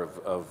matter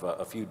of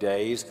a few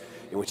days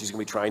in which he's going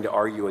to be trying to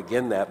argue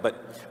again that. But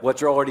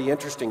what's already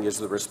interesting is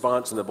the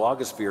response in the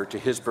blogosphere to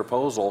his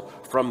proposal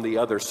from the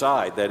other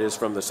side, that is,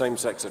 from the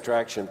same-sex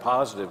attraction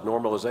positive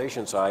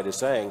normalization side, is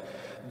saying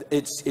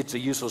it's a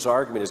useless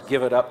argument, is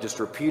give it up,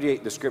 just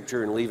repudiate the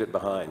Scripture and leave it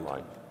behind.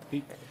 Right.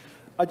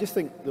 I just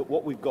think that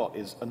what we've got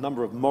is a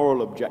number of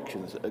moral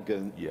objections that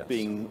are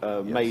being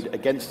made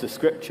against the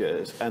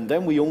Scriptures, and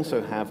then we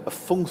also have a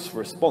false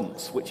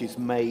response which is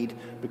made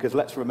because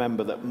let's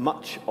remember that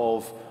much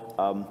of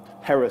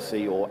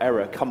heresy or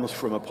error comes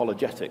from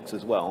apologetics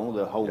as well.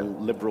 The whole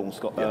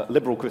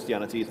liberal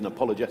Christianity is an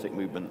apologetic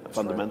movement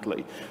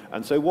fundamentally.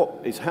 And so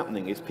what is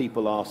happening is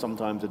people are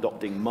sometimes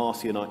adopting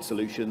Marcionite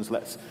solutions.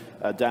 Let's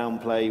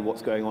downplay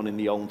what's going on in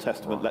the Old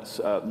Testament. Let's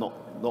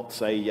not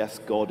say, yes,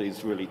 God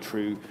is really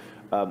true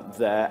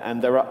there.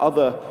 And there are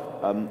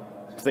other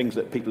things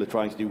that people are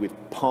trying to do with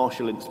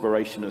partial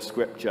inspiration of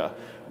Scripture,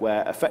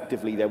 where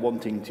effectively they're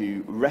wanting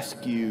to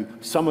rescue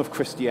some of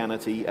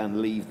Christianity and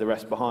leave the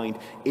rest behind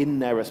in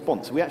their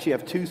response. We actually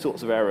have two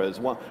sorts of errors.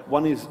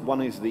 One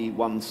is the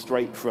one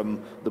straight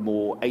from the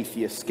more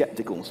atheist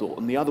skeptical sort,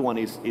 and the other one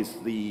is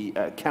the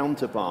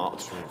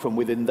counterpart from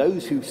within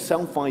those who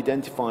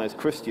self-identify as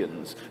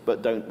Christians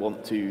but don't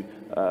want to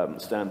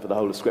stand for the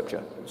whole of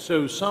Scripture.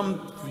 So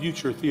some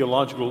future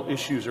theological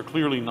issues are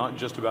clearly not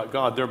just about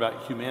God, they're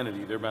about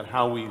humanity. They're about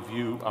how we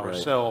view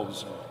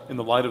ourselves in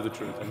the light of the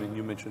truth. I mean,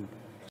 you mentioned...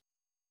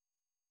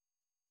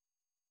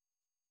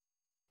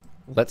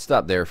 Let's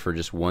stop there for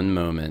just one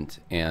moment,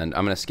 and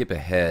I'm going to skip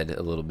ahead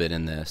a little bit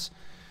in this.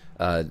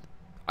 I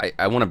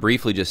want to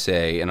briefly just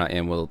say,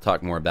 and we'll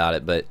talk more about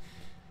it, but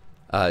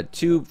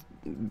two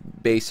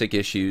basic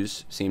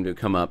issues seem to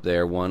come up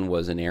there. One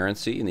was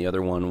inerrancy, and the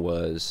other one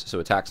was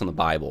attacks on the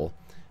Bible.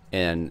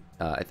 And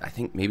I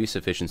think maybe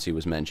sufficiency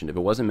was mentioned. If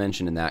it wasn't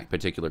mentioned in that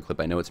particular clip,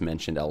 I know it's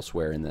mentioned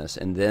elsewhere in this.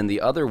 And then the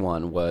other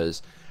one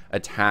was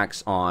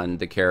attacks on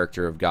the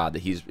character of God.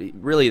 That he's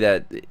really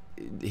that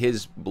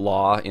his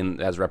law,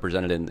 as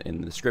represented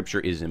in the Scripture,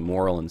 is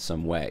immoral in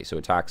some way. So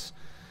attacks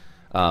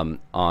so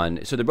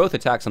they're both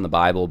attacks on the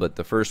Bible, but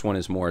the first one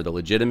is more the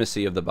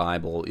legitimacy of the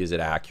Bible. Is it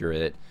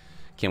accurate?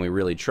 Can we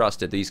really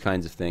trust it? These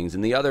kinds of things.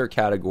 And the other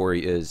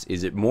category is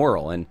it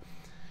moral? And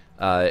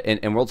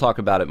we'll talk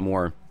about it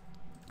more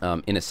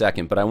in a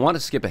second, but I want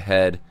to skip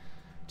ahead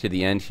to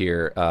the end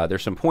here.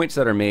 There's some points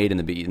that are made in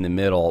the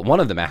middle. One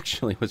of them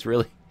actually was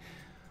really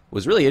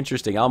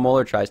interesting. Al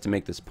Mohler tries to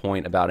make this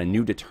point about a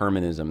new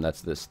determinism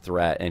that's this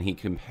threat, and he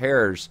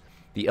compares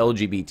the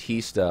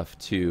LGBT stuff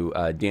to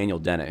Daniel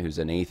Dennett, who's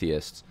an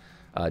atheist,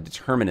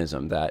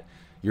 determinism, that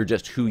you're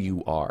just who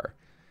you are.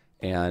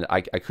 And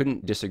I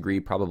couldn't disagree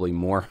probably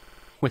more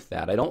with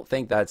that. I don't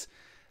think that's...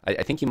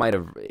 I think he might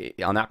have,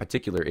 on that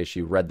particular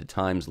issue, read the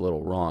Times a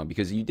little wrong,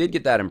 because you did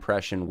get that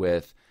impression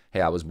with, hey,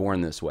 I was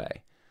born this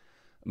way.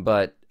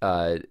 But,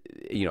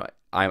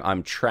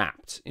 I'm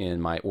trapped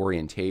in my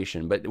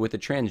orientation. But with the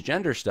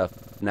transgender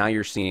stuff, now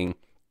you're seeing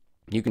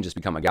you can just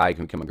become a guy, you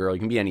can become a girl, you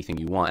can be anything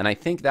you want. And I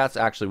think that's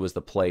actually was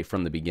the play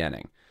from the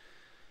beginning.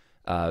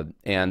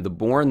 And the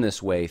born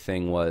this way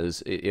thing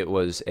was, it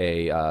was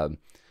an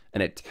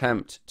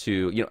attempt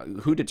to,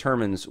 who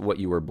determines what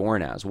you were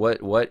born as?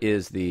 What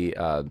is the,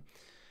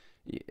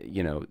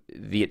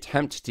 the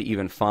attempt to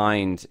even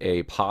find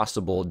a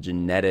possible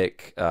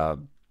genetic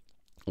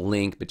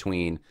link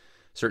between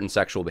certain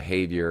sexual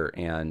behavior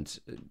and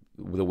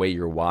the way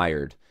you're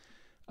wired,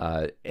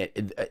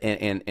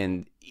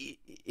 and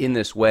in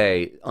this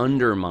way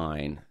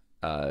undermine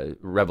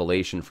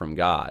revelation from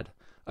God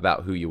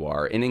about who you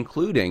are, and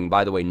including,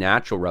 by the way,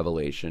 natural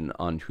revelation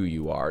on who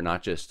you are,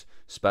 not just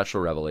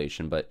special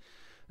revelation, but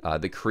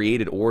the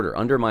created order,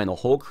 undermine the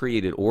whole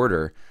created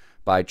order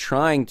by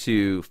trying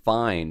to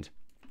find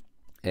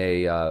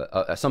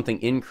a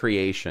something in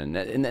creation.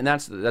 And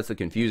that's the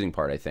confusing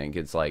part, I think.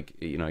 It's like,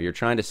 you're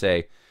trying to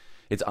say,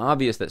 it's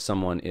obvious that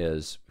someone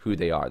is who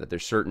they are, that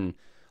there's certain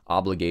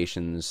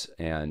obligations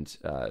and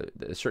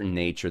a certain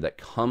nature that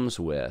comes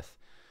with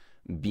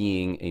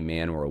being a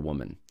man or a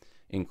woman,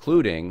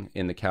 including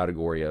in the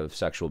category of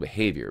sexual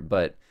behavior.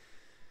 But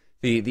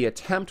the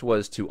attempt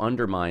was to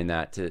undermine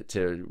that,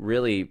 to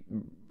really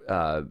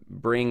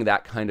bring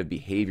that kind of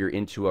behavior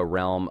into a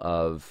realm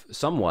of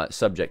somewhat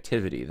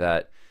subjectivity,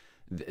 that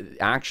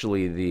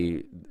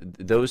actually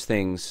those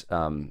things,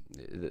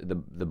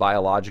 the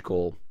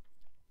biological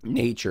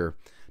nature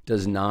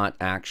does not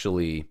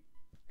actually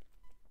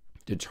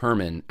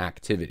determine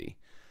activity,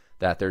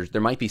 that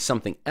there might be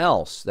something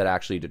else that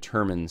actually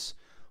determines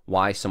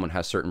why someone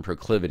has certain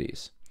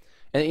proclivities.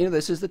 And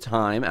this is the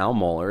time Al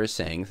Mohler is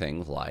saying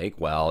things like,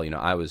 well,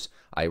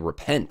 I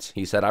repent.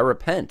 He said, I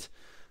repent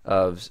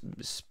of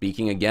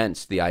speaking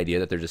against the idea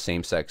that there's a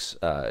same-sex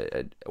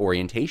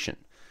orientation.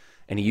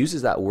 And he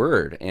uses that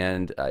word,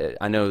 and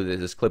I know that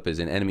this clip is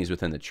in Enemies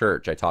Within the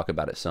Church. I talk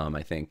about it some.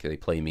 I think they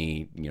play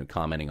me,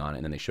 commenting on it,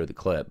 and then they show the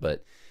clip.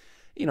 But,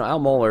 Al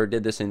Mohler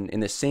did this in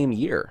the same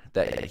year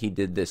that he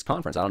did this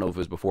conference. I don't know if it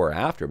was before or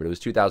after, but it was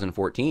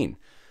 2014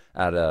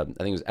 at I think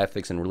it was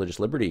Ethics and Religious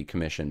Liberty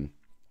Commission.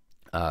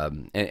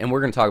 And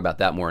we're going to talk about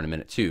that more in a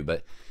minute too.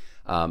 But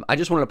I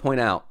just wanted to point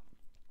out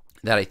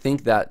that I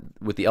think that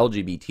with the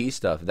LGBT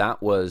stuff,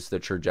 that was the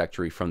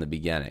trajectory from the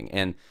beginning.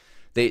 And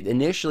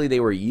initially they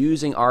were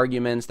using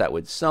arguments that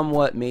would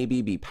somewhat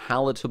maybe be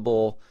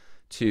palatable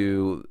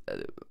to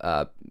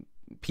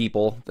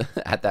people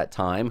at that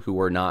time who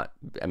were not,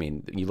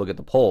 you look at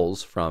the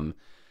polls from,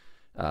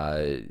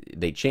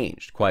 they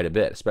changed quite a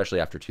bit, especially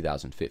after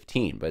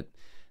 2015, but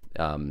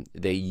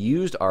they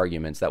used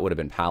arguments that would have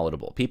been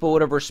palatable. People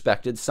would have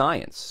respected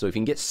science. So if you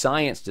can get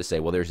science to say,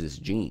 well, there's this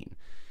gene,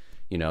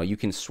 you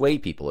can sway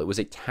people. It was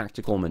a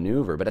tactical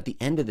maneuver, but at the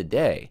end of the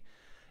day,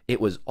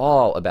 it was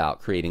all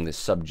about creating this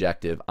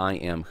subjective, I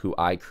am who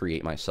I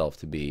create myself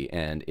to be,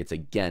 and it's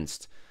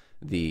against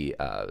the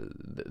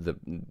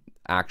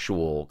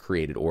actual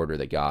created order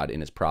that God in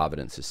his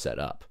providence has set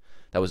up.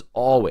 It was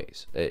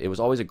always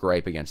a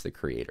gripe against the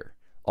Creator,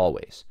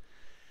 always.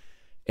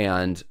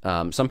 And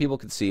some people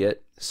could see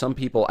it. Some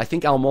people, I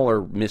think Al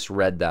Mohler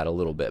misread that a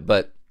little bit.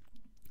 But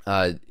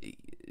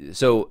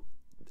so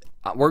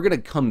we're going to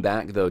come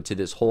back though to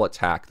this whole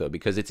attack though,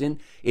 because it's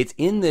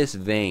in this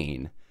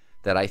vein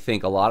that I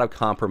think a lot of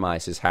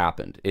compromise has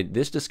happened.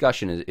 This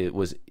discussion it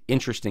was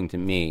interesting to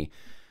me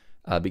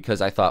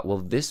because I thought, well,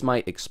 this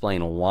might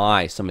explain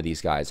why some of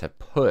these guys have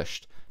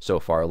pushed so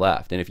far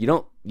left. And if you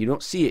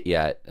don't see it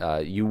yet,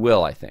 you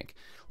will, I think.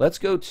 Let's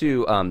go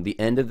to the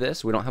end of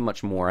this. We don't have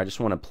much more. I just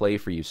want to play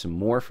for you some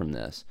more from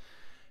this,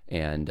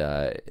 and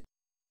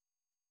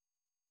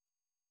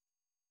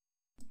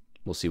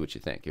we'll see what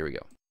you think. Here we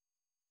go.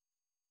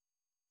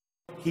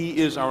 He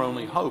is our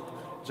only hope.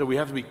 So we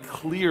have to be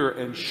clear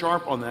and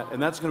sharp on that,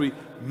 and that's going to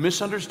be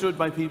misunderstood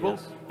by people.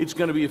 Yes. It's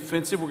going to be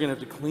offensive. We're going to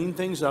have to clean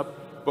things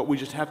up, but we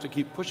just have to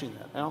keep pushing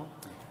that. Al?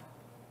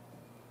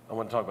 I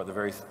want to talk about the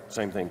very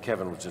same thing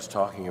Kevin was just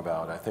talking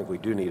about. I think we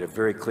do need a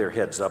very clear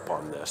heads up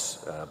on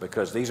this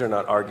because these are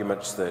not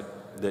arguments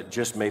that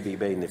just may be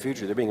made in the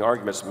future. They're being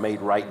arguments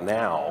made right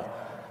now,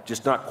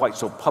 just not quite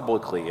so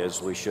publicly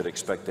as we should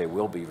expect they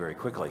will be very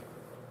quickly.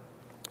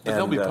 And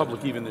they'll be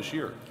public even this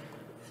year.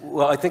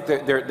 Well, I think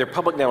they're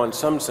public now in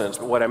some sense,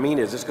 but what I mean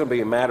is it's going to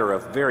be a matter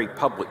of very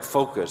public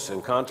focus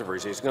and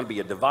controversy. It's going to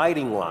be a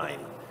dividing line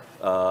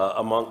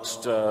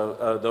amongst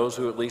those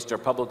who at least are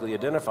publicly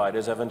identified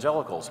as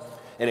evangelicals.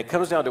 And it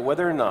comes down to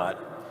whether or not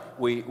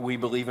we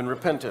believe in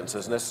repentance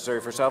as necessary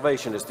for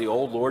salvation. It's the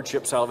old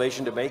lordship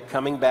salvation debate,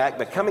 coming back,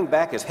 but coming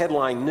back is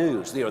headline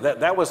news.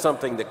 That was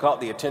something that caught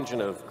the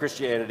attention of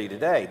Christianity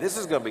Today. This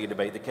is going to be a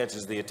debate that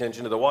catches the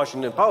attention of the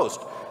Washington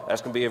Post.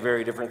 That's going to be a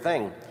very different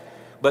thing.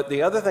 But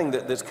the other thing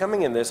that's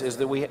coming in this is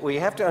that we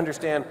have to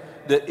understand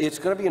that it's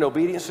going to be an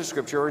obedience to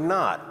Scripture or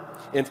not.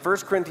 In 1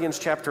 Corinthians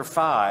chapter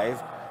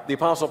 5, the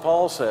Apostle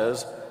Paul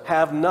says,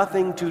 have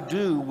nothing to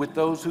do with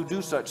those who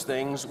do such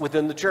things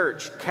within the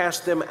church.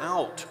 Cast them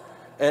out.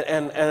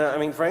 And I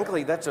mean,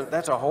 frankly, that's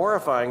a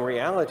horrifying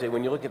reality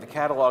when you look at the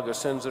catalog of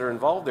sins that are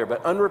involved there.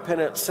 But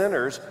unrepentant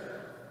sinners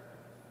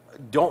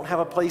don't have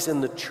a place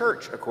in the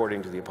church,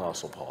 according to the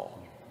Apostle Paul.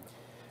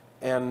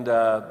 And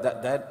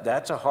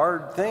that's a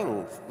hard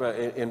thing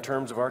in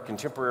terms of our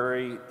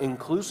contemporary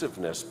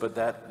inclusiveness, but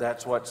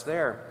that's what's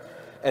there.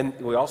 And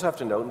we also have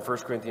to note in 1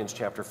 Corinthians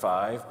chapter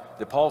 5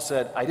 that Paul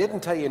said, I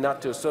didn't tell you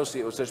not to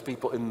associate with such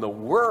people in the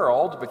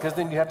world, because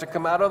then you have to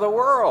come out of the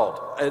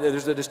world. And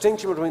there's a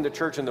distinction between the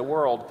church and the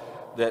world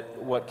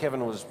that what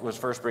Kevin was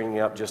first bringing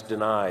up just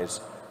denies.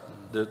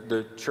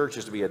 The church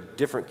is to be a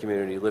different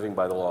community living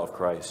by the law of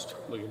Christ.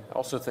 I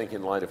also think,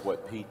 in light of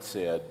what Pete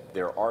said,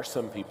 there are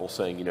some people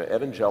saying,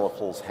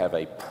 evangelicals have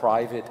a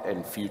private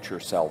and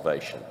future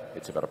salvation.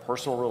 It's about a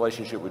personal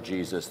relationship with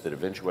Jesus that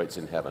eventuates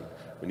in heaven.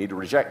 We need to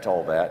reject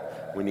all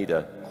that. We need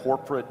a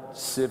corporate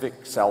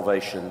civic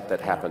salvation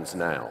that happens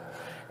now.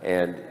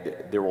 And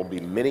there will be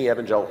many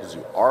evangelicals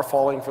who are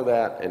falling for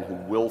that and who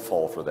will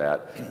fall for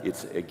that.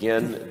 It's,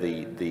 again,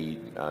 the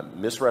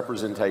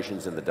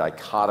misrepresentations and the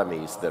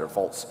dichotomies that are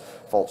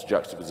false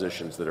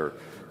juxtapositions that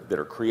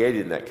are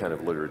created in that kind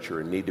of literature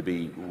and need to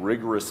be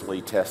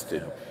rigorously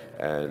tested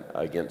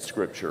against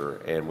Scripture,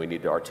 and we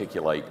need to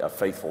articulate a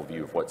faithful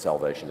view of what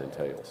salvation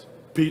entails.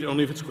 Pete,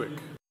 only if it's quick.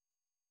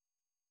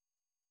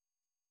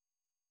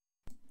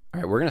 All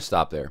right, we're going to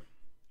stop there.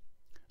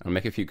 I'll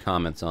make a few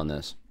comments on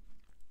this.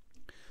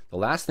 The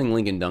last thing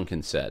Ligon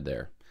Duncan said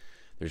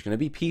there's going to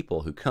be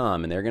people who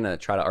come and they're going to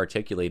try to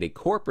articulate a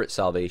corporate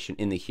salvation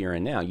in the here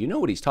and now. You know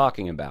what he's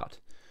talking about.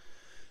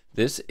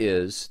 This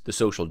is the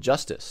social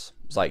justice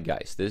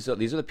zeitgeist. These are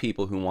the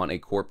people who want a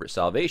corporate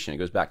salvation. It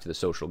goes back to the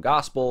social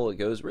gospel. It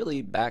goes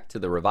really back to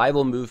the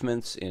revival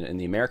movements in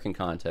the American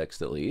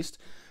context, at least.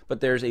 But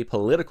there's a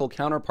political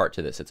counterpart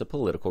to this. It's a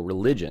political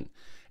religion.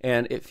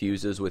 And it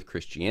fuses with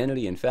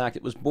Christianity. In fact,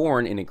 it was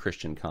born in a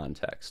Christian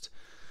context.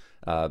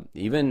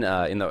 Even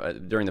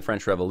during the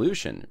French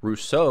Revolution,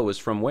 Rousseau was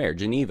from where?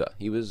 Geneva.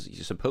 He was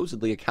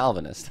supposedly a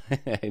Calvinist.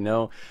 I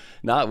know,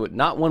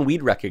 not one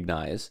we'd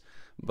recognize,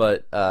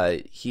 but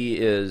he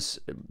is.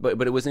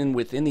 But it was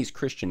within these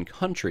Christian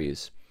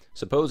countries,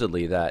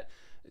 supposedly, that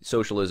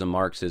socialism,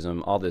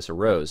 Marxism, all this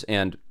arose,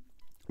 and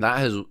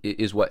that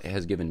is what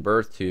has given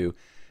birth to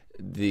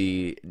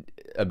the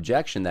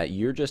objection that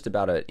you're just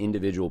about an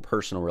individual,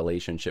 personal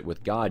relationship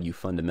with God. You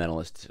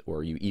fundamentalists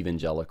or you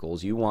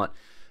evangelicals, you want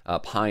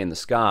pie in the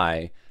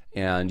sky,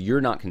 and you're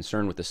not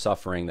concerned with the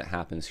suffering that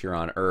happens here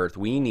on earth.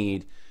 We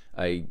need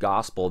a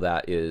gospel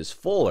that is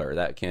fuller,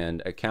 that can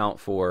account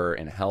for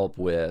and help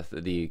with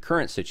the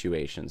current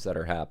situations that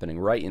are happening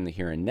right in the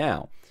here and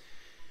now.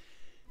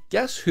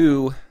 Guess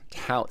who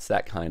touts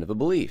that kind of a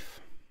belief?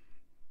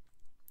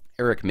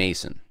 Eric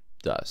Mason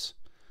does.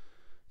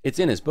 It's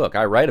in his book.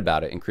 I write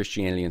about it in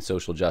Christianity and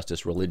Social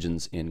Justice,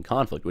 Religions in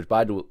Conflict, which,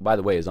 by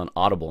the way, is on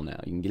Audible now.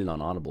 You can get it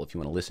on Audible if you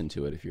want to listen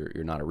to it if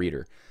you're not a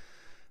reader.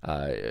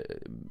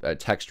 A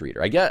text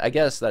reader. I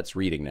guess that's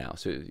reading now.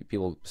 So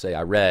people say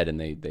I read and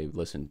they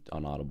listen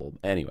on Audible.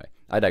 Anyway,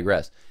 I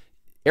digress.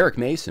 Eric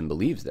Mason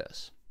believes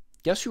this.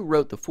 Guess who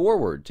wrote the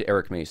foreword to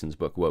Eric Mason's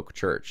book, Woke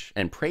Church,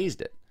 and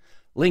praised it?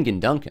 Ligon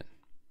Duncan.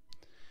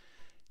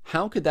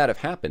 How could that have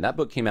happened? That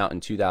book came out in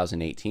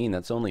 2018.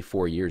 That's only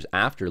 4 years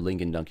after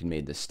Ligon Duncan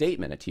made this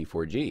statement at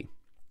T4G.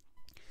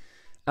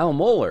 Al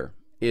Mohler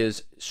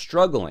is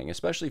struggling,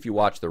 especially if you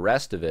watch the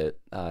rest of it.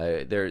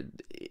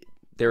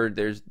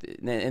 There's,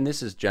 and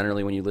this is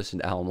generally when you listen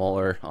to Al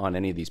Mohler on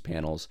any of these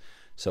panels,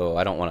 so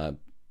I don't want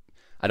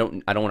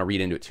to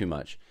read into it too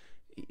much.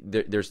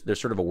 There's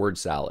sort of a word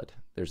salad.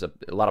 There's a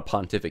lot of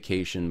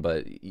pontification,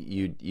 but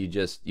you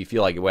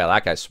feel like, well,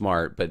 that guy's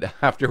smart, but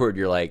afterward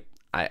you're like,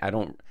 I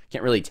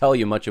can't really tell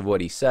you much of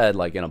what he said,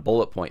 like in a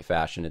bullet point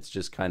fashion. It's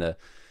just kind of,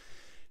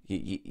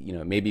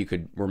 maybe you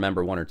could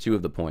remember one or two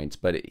of the points,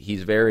 but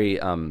he's very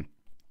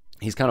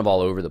he's kind of all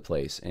over the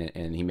place,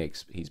 and he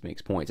makes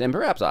points. And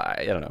perhaps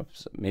I don't know,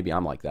 maybe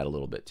I'm like that a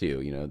little bit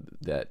too.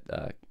 That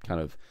kind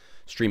of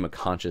stream of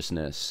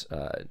consciousness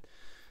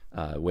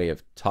way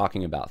of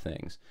talking about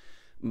things.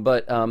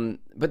 But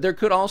there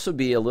could also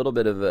be a little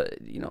bit of a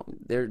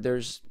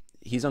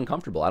he's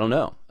uncomfortable. I don't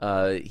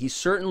know. He's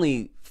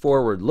certainly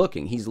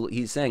forward-looking.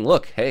 He's saying,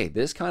 look, hey,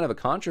 this kind of a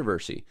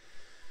controversy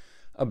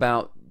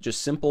about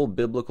just simple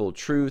biblical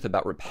truth,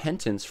 about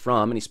repentance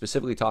from, and he's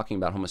specifically talking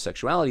about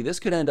homosexuality, this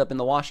could end up in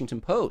the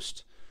Washington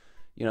Post.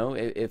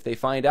 If they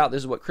find out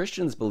this is what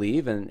Christians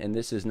believe, and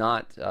this is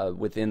not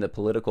within the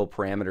political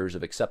parameters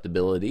of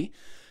acceptability,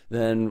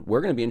 then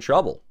we're going to be in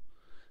trouble.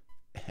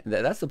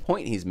 That's the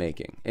point he's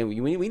making. And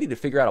we need to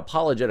figure out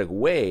apologetic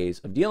ways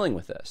of dealing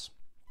with this.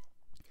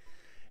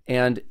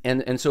 And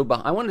so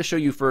I wanted to show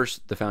you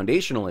first the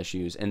foundational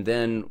issues and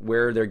then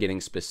where they're getting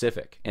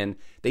specific. And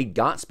they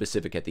got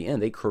specific at the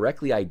end. They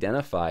correctly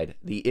identified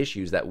the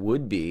issues that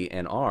would be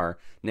and are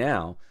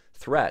now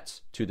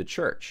threats to the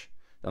church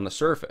on the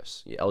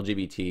surface,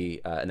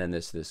 LGBT, and then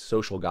this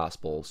social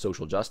gospel,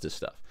 social justice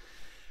stuff.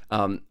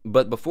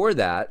 But before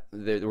that,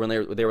 when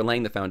they were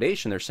laying the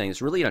foundation, they're saying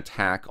it's really an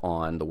attack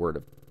on the Word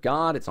of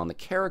God. It's on the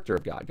character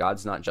of God.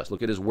 God's not just.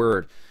 Look at His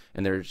Word,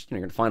 and there's you're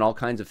going to find all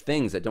kinds of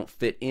things that don't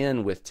fit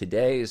in with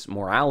today's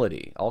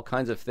morality. All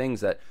kinds of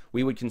things that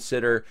we would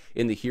consider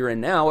in the here and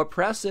now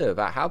oppressive.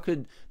 How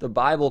could the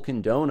Bible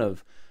condone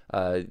of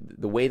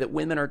the way that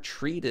women are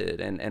treated,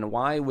 and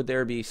why would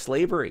there be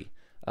slavery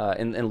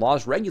and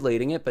laws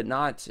regulating it, but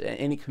not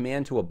any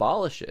command to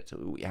abolish it?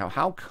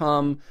 How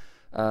come,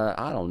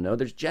 I don't know,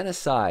 there's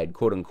genocide,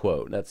 quote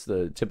unquote. That's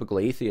the typical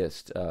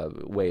atheist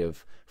way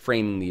of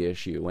framing the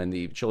issue when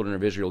the children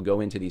of Israel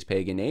go into these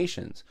pagan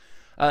nations.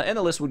 And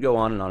the list would go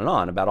on and on and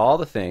on about all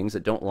the things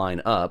that don't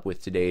line up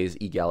with today's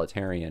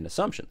egalitarian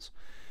assumptions.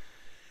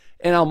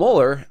 And Al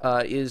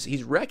Mohler,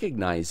 he's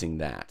recognizing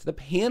that. The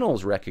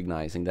panel's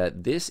recognizing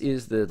that this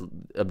is the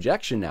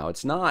objection now.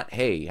 It's not,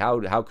 hey,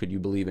 how could you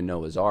believe in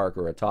Noah's Ark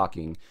or a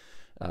talking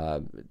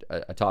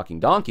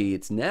donkey?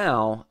 It's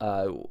now,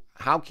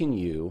 how can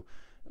you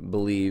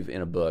believe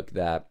in a book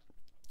that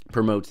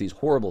promotes these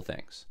horrible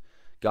things?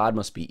 God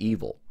must be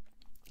evil.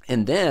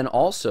 And then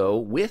also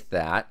with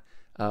that,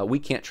 we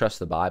can't trust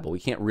the Bible. We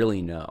can't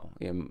really know.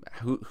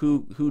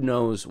 Who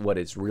knows what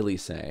it's really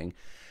saying?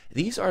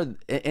 These are,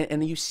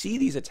 and you see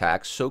these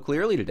attacks so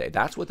clearly today.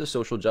 That's what the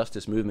social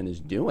justice movement is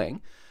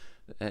doing.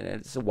 And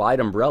it's a wide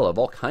umbrella of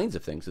all kinds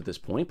of things at this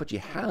point, but you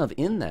have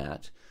in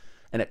that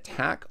an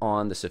attack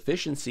on the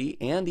sufficiency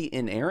and the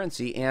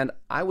inerrancy, and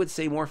I would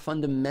say more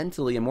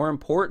fundamentally and more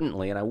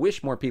importantly, and I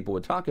wish more people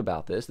would talk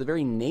about this, the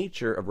very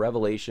nature of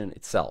revelation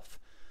itself.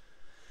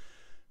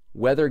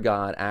 Whether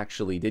God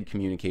actually did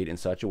communicate in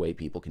such a way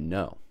people can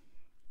know.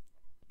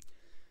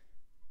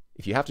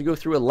 If you have to go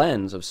through a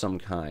lens of some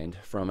kind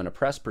from an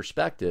oppressed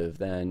perspective,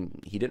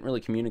 then he didn't really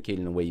communicate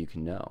in a way you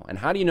can know. And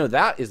how do you know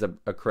that is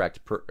a correct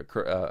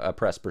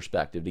oppressed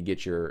perspective to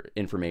get your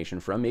information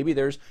from? Maybe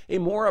there's a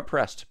more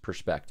oppressed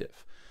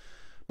perspective.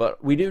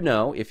 But we do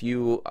know if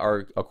you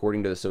are,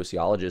 according to the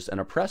sociologist, an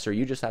oppressor,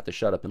 you just have to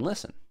shut up and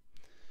listen.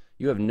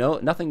 You have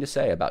nothing to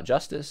say about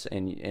justice,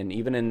 and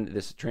even in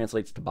this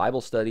translates to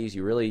Bible studies,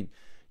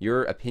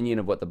 your opinion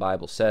of what the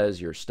Bible says,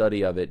 your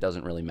study of it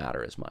doesn't really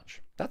matter as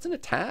much. That's an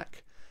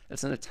attack.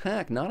 It's an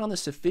attack not on the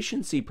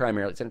sufficiency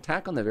primarily. It's an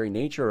attack on the very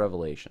nature of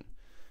revelation.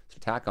 It's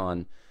an attack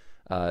on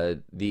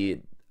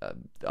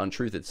on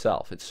truth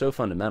itself. It's so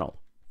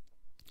fundamental.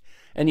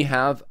 And you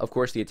have, of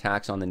course, the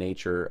attacks on the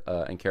nature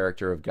and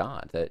character of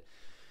God that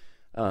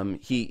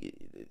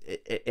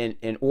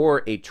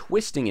or a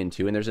twisting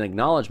into, and there's an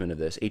acknowledgement of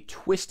this, a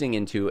twisting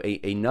into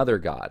another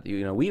God.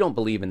 We don't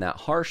believe in that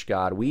harsh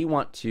God. We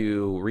want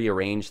to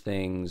rearrange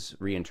things,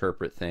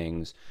 reinterpret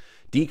things,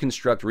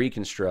 deconstruct,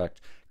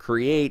 reconstruct,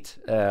 create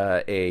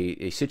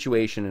a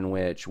situation in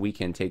which we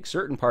can take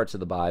certain parts of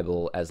the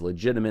Bible as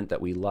legitimate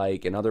that we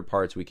like, and other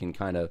parts we can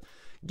kind of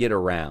get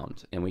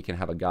around, and we can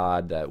have a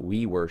God that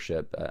we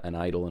worship, an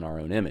idol in our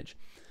own image.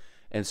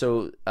 And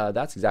so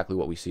that's exactly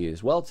what we see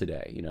as well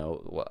today.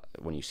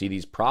 When you see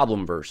these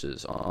problem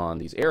verses on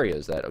these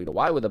areas that,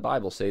 why would the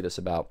Bible say this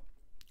about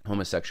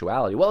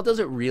homosexuality? Well, does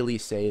it really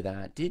say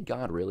that? Did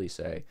God really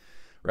say,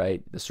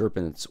 right? The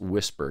serpent's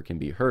whisper can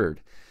be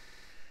heard.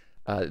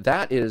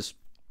 That is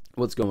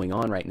what's going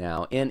on right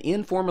now, and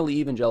in formerly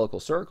evangelical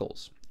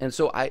circles. And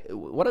so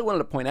what I wanted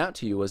to point out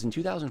to you was in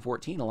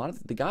 2014, a lot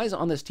of the guys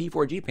on this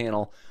T4G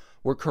panel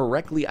were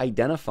correctly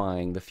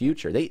identifying the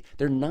future.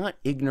 They're not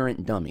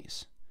ignorant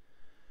dummies.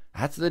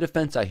 That's the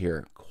defense I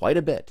hear quite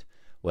a bit.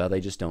 Well, they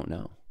just don't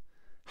know.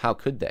 How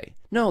could they?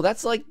 No,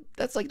 that's like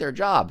their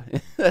job.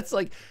 That's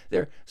like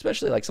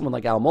especially like someone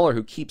like Al Mohler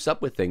who keeps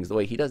up with things the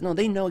way he does. No,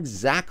 they know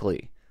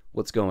exactly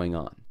what's going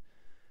on.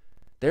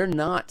 They're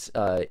not,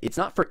 it's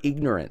not for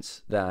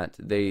ignorance that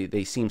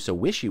they seem so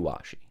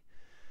wishy-washy.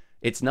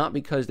 It's not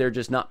because they're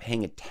just not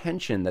paying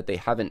attention that they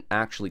haven't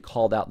actually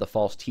called out the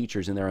false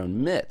teachers in their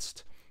own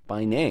midst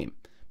by name,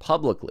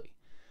 publicly.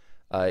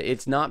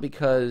 It's not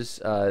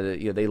because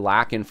they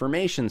lack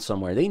information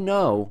somewhere. They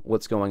know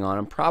what's going on,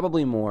 and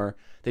probably more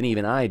than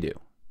even I do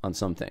on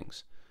some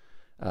things,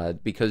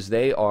 because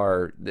they're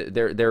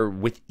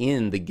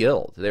within the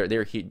guild.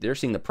 They're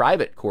seeing the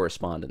private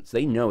correspondence.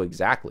 They know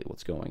exactly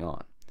what's going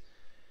on.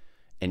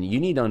 And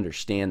you need to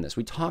understand this.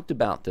 We talked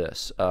about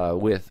this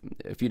with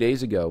a few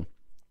days ago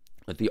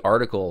with the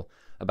article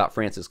about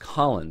Francis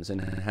Collins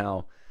and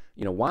how,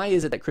 why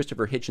is it that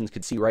Christopher Hitchens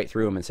could see right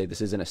through him and say,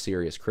 this isn't a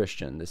serious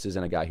Christian. This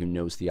isn't a guy who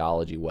knows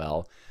theology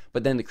well.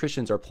 But then the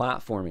Christians are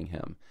platforming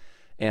him.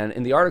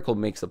 And the article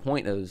makes the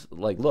point is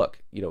like, look,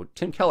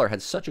 Tim Keller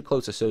had such a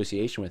close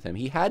association with him.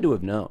 He had to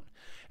have known.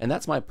 And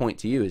that's my point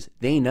to you is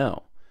they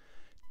know.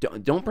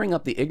 Don't bring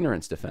up the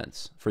ignorance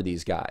defense for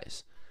these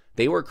guys.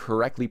 They were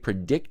correctly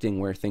predicting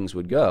where things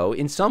would go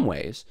in some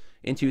ways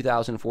in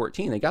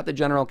 2014. They got the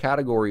general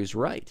categories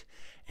right.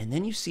 And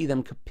then you see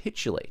them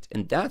capitulate.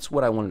 And that's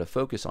what I wanted to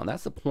focus on.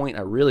 That's the point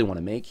I really want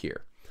to make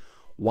here.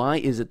 Why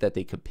is it that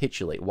they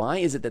capitulate? Why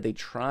is it that they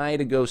try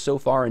to go so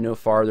far and no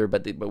farther,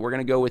 but we're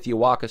going to go with you,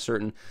 walk a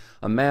certain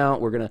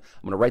amount. I'm going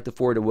to write the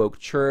forward to Woke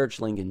Church,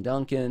 Ligon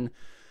Duncan,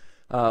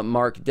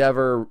 Mark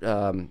Dever,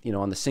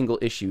 on the single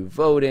issue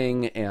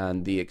voting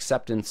and the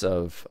acceptance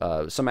of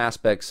some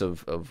aspects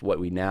of what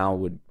we now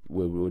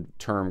would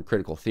term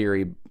critical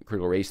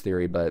race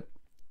theory, but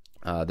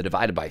the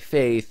divided by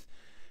faith.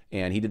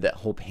 And he did that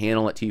whole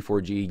panel at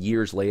T4G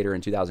years later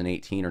in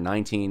 2018 or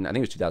 19, I think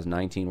it was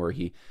 2019, where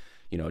he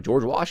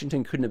George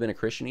Washington couldn't have been a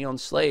Christian. He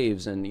owned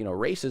slaves, and,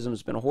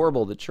 racism's been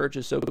horrible. The church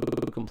is so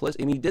complicit.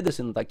 And he did this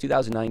in like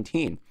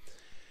 2019.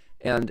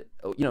 And,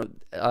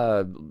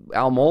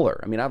 Al Mohler.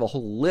 I mean, I have a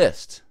whole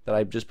list that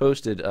I just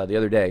posted the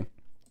other day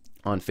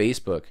on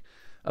Facebook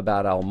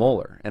about Al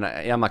Mohler. And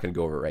I'm not going to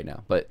go over it right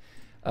now. But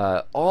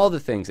all the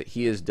things that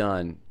he has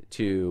done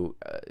to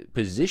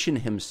position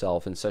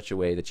himself in such a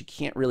way that you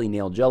can't really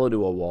nail Jello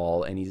to a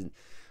wall, and he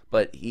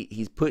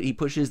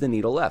pushes the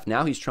needle left.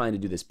 Now he's trying to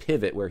do this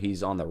pivot where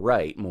he's on the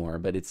right more,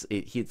 but it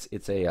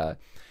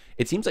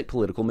seems like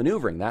political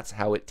maneuvering. That's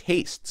how it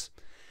tastes,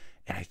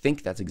 and I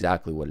think that's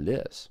exactly what it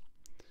is.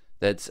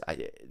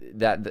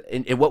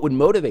 And what would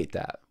motivate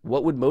that?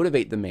 What would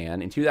motivate the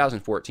man in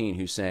 2014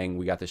 who's saying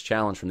we got this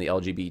challenge from the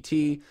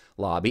LGBT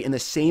lobby in the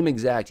same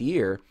exact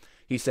year?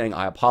 He's saying,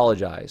 I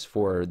apologize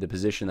for the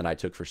position that I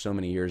took for so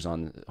many years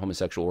on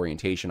homosexual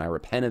orientation. I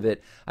repent of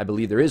it. I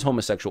believe there is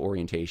homosexual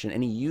orientation.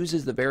 And he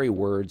uses the very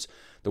words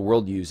the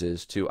world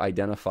uses to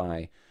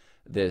identify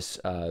this,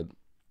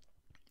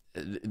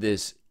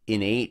 this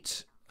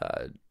innate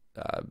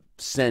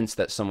sense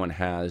that someone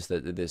has,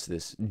 that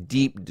this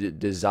deep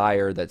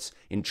desire that's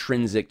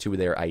intrinsic to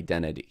their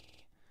identity.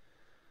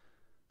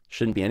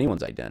 Shouldn't be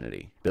anyone's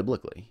identity,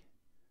 biblically.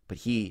 But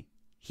he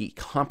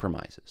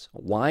compromises.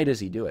 Why does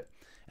he do it?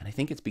 And I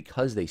think it's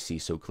because they see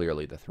so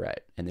clearly the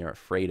threat, and they're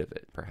afraid of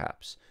it,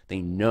 perhaps. They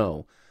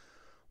know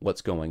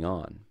what's going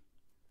on.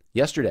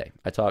 Yesterday,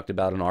 I talked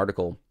about an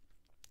article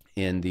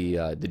in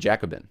the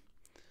Jacobin,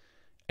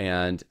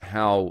 and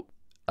how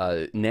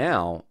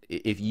now,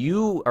 if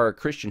you are a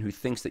Christian who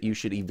thinks that you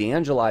should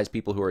evangelize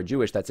people who are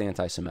Jewish, that's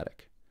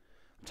anti-Semitic.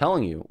 I'm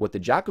telling you, what the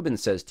Jacobin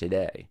says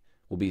today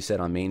will be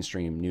said on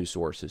mainstream news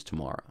sources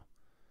tomorrow.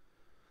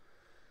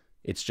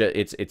 It's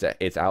just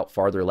it's out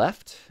farther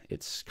left.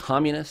 It's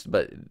communist,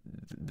 but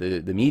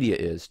the media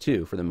is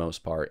too, for the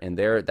most part, and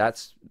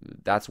that's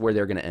where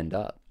they're going to end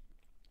up.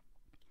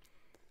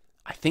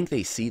 I think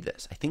they see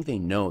this. I think they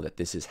know that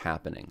this is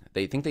happening.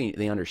 They think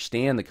they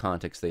understand the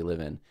context they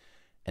live in,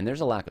 and there's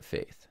a lack of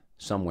faith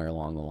somewhere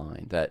along the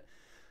line that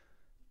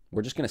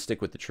we're just going to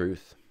stick with the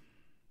truth.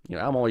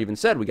 Al even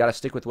said we got to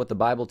stick with what the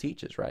Bible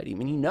teaches, right? I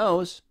mean, he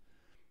knows,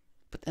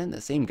 but then the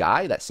same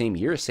guy that same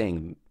year is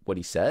saying what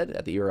he said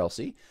at the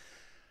ERLC.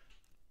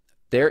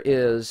 There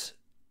is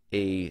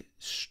a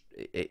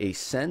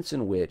sense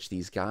in which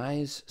these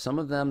guys, some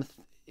of them,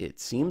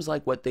 it seems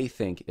like what they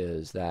think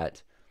is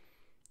that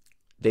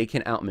they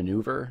can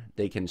outmaneuver,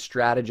 they can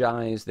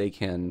strategize, they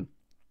can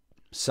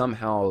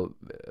somehow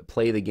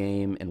play the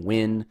game and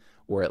win,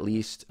 or at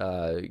least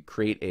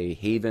create a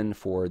haven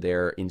for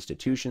their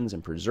institutions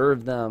and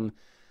preserve them.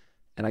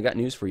 And I got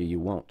news for you, you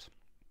won't.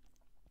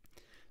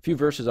 A few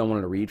verses I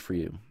wanted to read for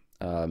you.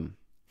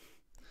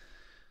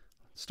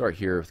 Start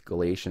here with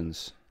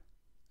Galatians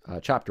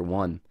chapter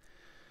 1.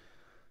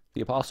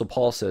 The Apostle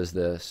Paul says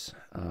this,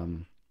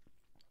 and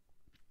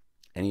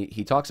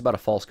he talks about a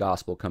false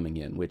gospel coming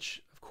in,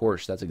 which, of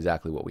course, that's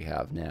exactly what we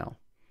have now.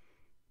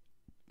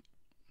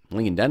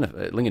 Ligon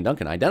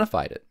Duncan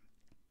identified it,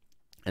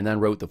 and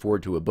then wrote the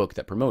foreword to a book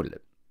that promoted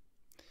it.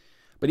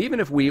 But even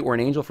if we or an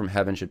angel from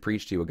heaven should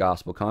preach to you a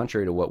gospel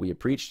contrary to what we have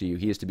preached to you,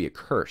 he is to be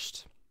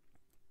accursed.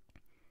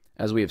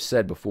 As we have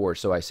said before,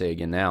 so I say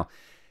again now,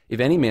 if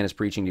any man is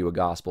preaching to you a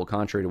gospel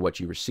contrary to what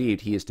you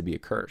received, he is to be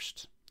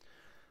accursed.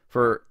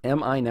 For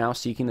am I now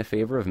seeking the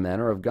favor of men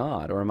or of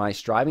God, or am I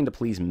striving to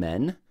please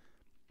men?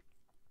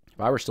 If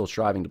I were still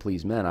striving to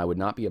please men, I would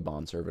not be a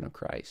bondservant of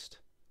Christ.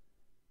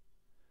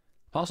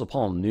 Apostle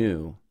Paul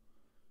knew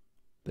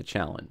the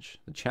challenge.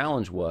 The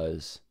challenge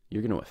was,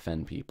 you're going to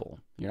offend people.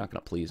 You're not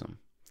going to please them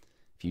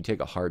if you take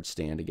a hard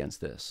stand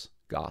against this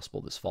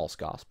gospel, this false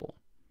gospel.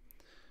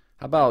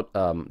 How about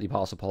the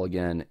Apostle Paul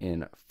again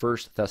in 1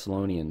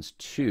 Thessalonians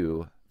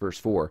 2, verse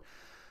 4?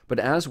 But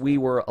as we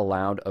were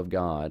allowed of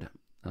God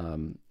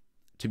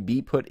to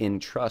be put in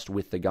trust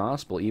with the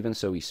gospel, even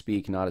so we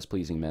speak not as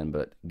pleasing men,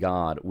 but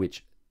God,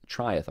 which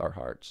trieth our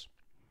hearts.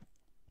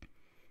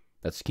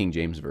 That's King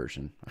James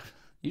Version.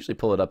 Usually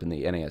pull it up in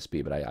the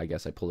NASB, but I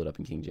guess I pull it up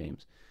in King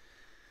James.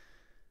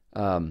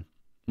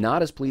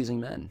 Not as pleasing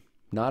men.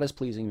 Not as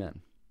pleasing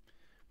men.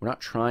 We're not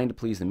trying to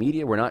please the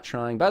media. We're not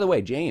trying. By the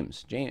way,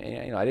 James, I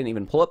didn't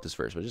even pull up this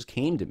verse, but it just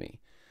came to me.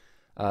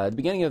 At the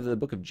beginning of the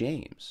book of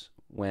James,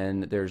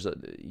 when there's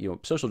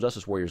social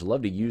justice warriors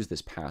love to use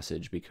this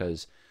passage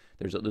because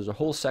there's a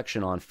whole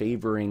section on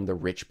favoring the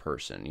rich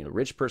person.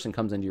 Rich person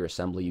comes into your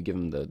assembly, you give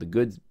them the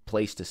good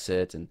place to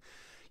sit, and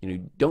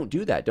don't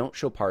do that. Don't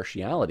show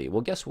partiality.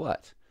 Well, guess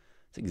what?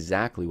 It's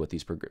exactly what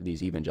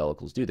these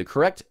evangelicals do. The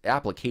correct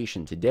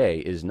application today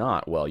is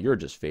not, well, you're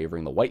just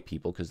favoring the white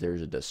people because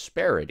there's a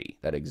disparity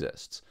that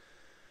exists.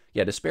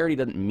 Yeah, disparity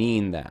doesn't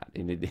mean that,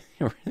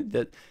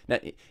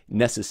 not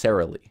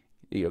necessarily.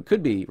 It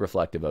could be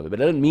reflective of it, but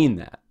it doesn't mean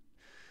that.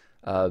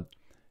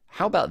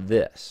 How about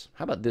this?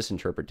 How about this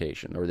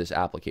interpretation, or this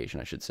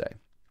application, I should say?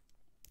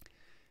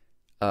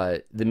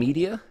 The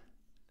media,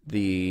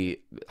 the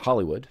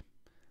Hollywood,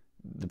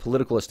 the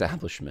political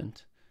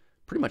establishment,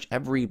 pretty much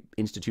every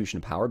institution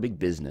of power, big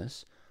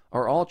business,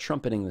 are all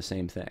trumpeting the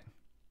same thing,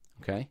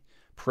 okay?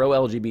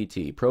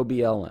 pro-LGBT,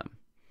 pro-BLM,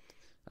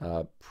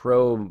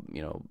 pro,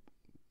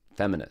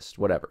 feminist,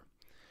 whatever.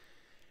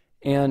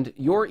 And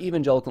your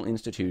evangelical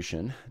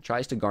institution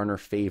tries to garner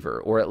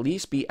favor, or at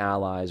least be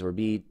allies, or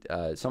be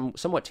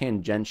somewhat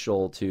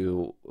tangential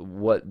to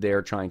what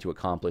they're trying to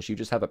accomplish. You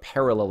just have a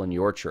parallel in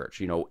your church.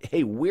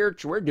 Hey, we're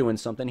doing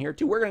something here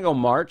too. We're going to go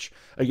march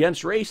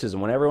against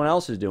racism when everyone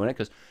else is doing it,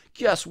 because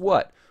guess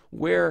what?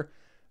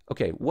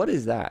 Okay, what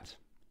is that?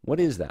 What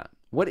is that?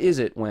 What is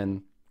it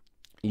when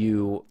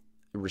you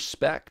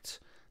respect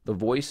the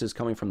voices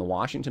coming from the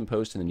Washington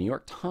Post and the New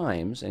York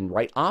Times and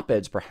write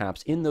op-eds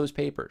perhaps in those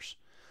papers,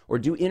 or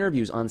do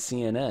interviews on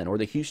CNN or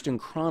the Houston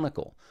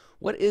Chronicle?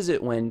 What is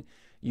it when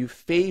you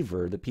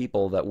favor the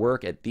people that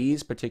work at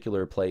these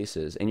particular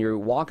places and you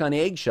walk on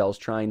eggshells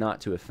trying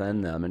not to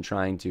offend them and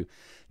trying to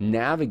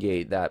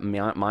navigate that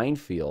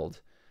minefield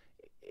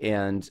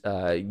and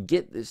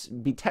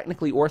be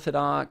technically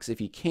orthodox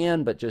if you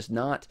can, but just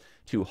not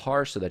too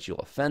harsh so that you'll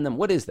offend them?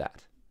 What is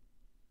that?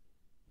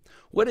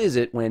 What is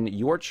it when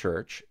your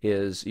church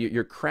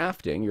you're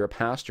a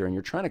pastor and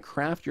you're trying to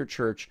craft your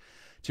church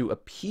to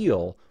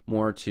appeal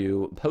more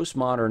to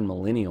postmodern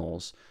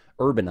millennials,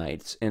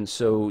 urbanites, and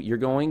so you're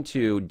going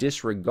to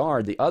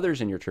disregard the others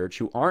in your church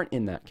who aren't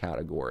in that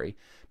category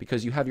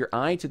because you have your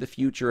eye to the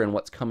future and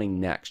what's coming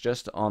next,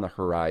 just on the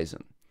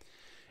horizon.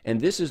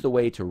 And this is the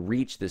way to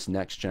reach this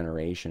next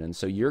generation. And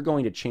so you're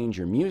going to change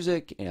your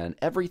music and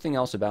everything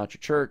else about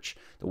your church,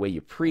 the way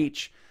you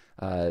preach,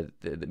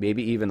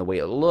 maybe even the way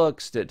it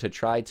looks, to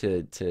try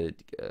to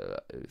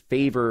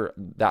favor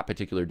that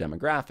particular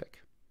demographic.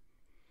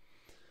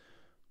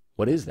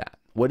 What is that?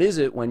 What is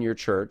it when your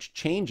church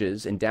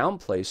changes and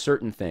downplays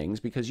certain things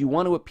because you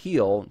want to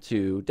appeal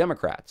to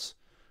Democrats?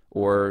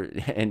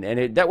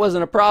 That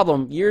wasn't a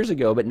problem years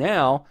ago, but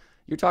now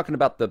you're talking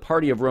about the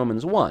party of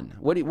Romans 1.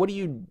 What are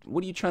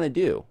you trying to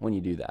do when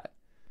you do that?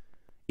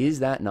 Is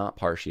that not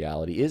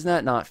partiality? Is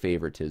that not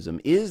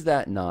favoritism? Is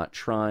that not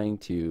trying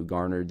to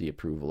garner the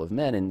approval of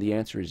men? And the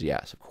answer is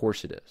yes, of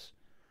course it is.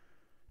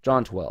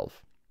 John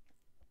 12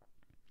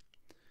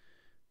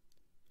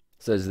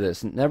 says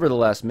this,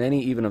 "Nevertheless,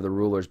 many even of the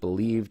rulers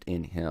believed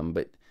in him,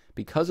 but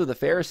because of the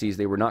Pharisees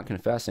they were not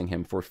confessing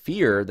him for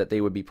fear that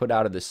they would be put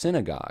out of the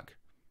synagogue.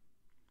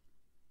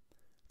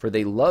 For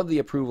they love the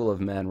approval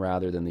of men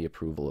rather than the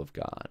approval of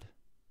God."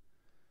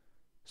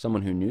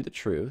 Someone who knew the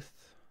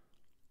truth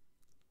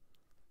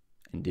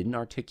and didn't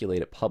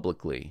articulate it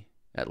publicly,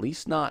 at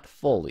least not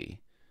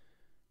fully,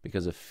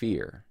 because of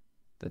fear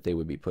that they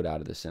would be put out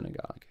of the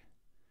synagogue,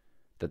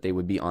 that they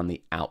would be on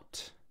the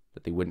out,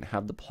 that they wouldn't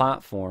have the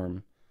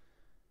platform,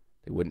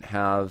 they wouldn't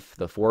have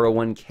the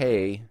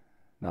 401k,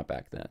 not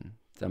back then.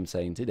 I'm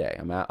saying today.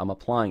 I'm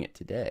applying it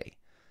today.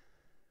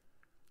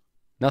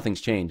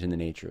 Nothing's changed in the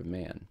nature of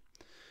man.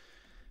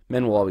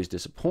 Men will always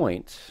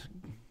disappoint.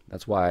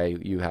 That's why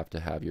you have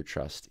to have your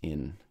trust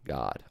in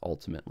God,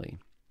 ultimately.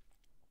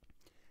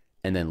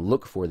 And then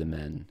look for the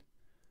men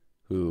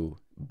who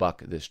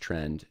buck this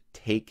trend,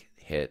 take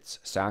hits,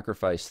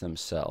 sacrifice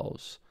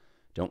themselves,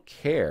 don't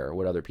care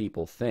what other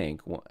people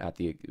think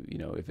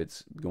if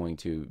it's going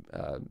to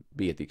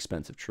be at the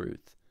expense of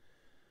truth.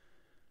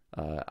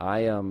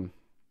 I'm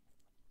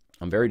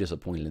very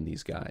disappointed in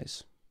these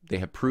guys. They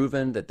have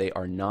proven that they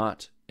are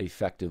not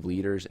effective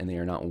leaders and they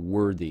are not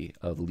worthy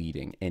of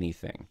leading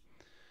anything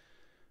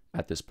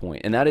at this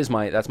point. And that's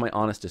my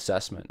honest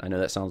assessment. I know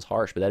that sounds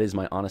harsh, but that is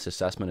my honest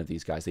assessment of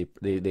these guys.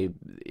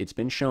 It's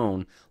been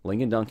shown.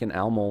 Ligon Duncan,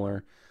 Al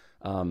Mohler,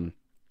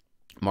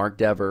 Mark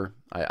Dever,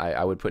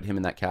 I would put him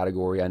in that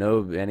category. I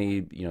know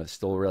many,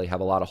 still really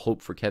have a lot of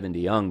hope for Kevin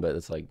DeYoung, but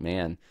it's like,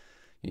 man,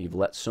 you've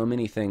let so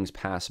many things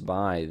pass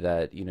by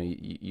that,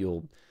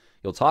 you'll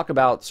talk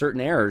about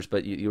certain errors,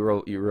 but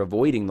you're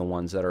avoiding the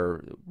ones that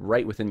are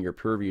right within your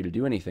purview to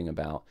do anything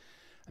about.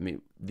 I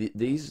mean,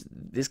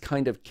 this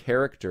kind of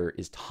character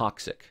is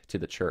toxic to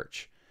the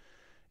church.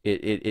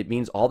 It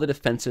means all the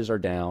defenses are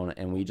down,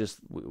 and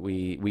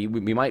we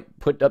might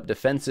put up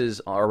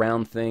defenses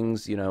around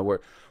things. We're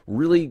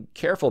really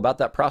careful about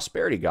that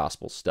prosperity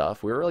gospel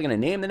stuff. We're really going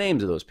to name the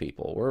names of those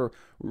people. We're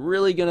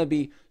really going to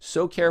be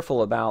so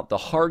careful about the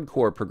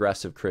hardcore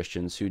progressive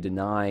Christians who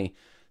deny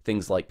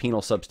things like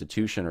penal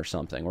substitution or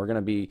something.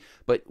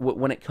 But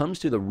when it comes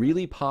to the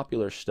really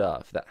popular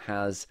stuff that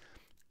has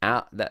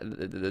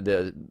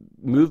the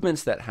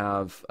movements that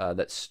have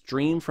that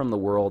stream from the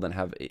world and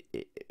have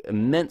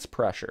immense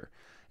pressure,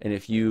 and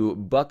if you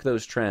buck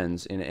those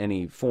trends in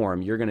any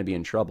form, you're going to be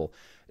in trouble.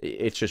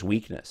 It's just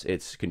weakness.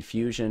 It's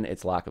confusion.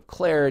 It's lack of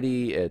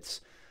clarity. It's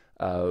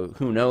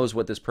who knows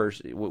what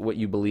what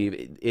you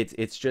believe.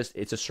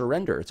 It's a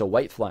surrender. It's a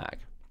white flag.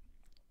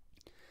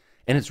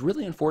 And it's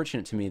really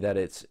unfortunate to me that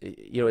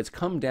it's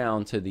come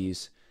down to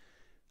these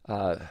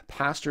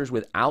pastors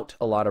without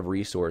a lot of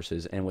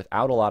resources and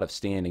without a lot of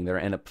standing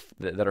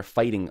that are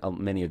fighting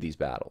many of these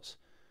battles.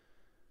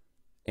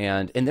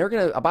 And they're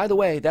gonna. By the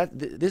way,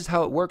 this is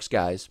how it works,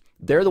 guys.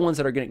 They're the ones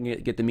that are gonna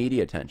get the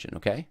media attention.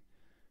 Okay,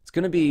 it's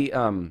gonna be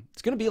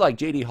like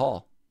J.D.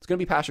 Hall. It's gonna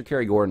be Pastor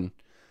Kerry Gordon.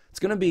 It's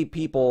gonna be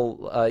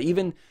people,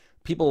 even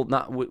people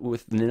not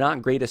with the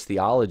not greatest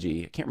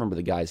theology. I can't remember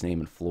the guy's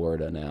name in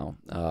Florida now.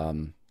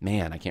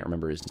 Man, I can't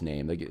remember his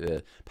name.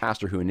 The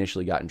pastor who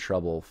initially got in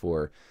trouble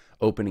for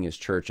opening his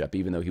church up,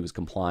 even though he was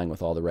complying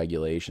with all the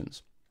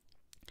regulations,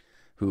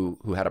 who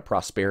had a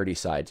prosperity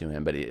side to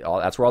him. But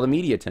that's where all the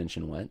media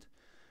attention went.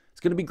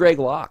 It's going to be Greg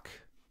Locke.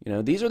 You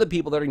know, these are the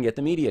people that are going to get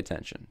the media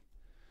attention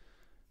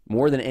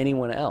more than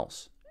anyone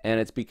else. And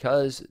it's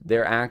because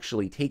they're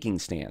actually taking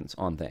stands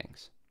on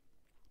things.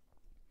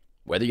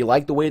 Whether you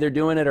like the way they're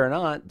doing it or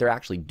not, they're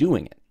actually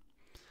doing it.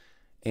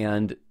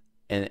 And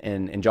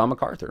John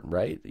MacArthur,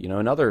 right? You know,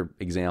 another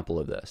example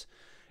of this.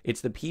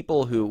 It's the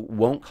people who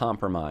won't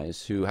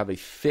compromise, who have a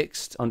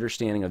fixed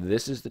understanding of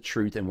this is the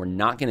truth and we're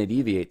not going to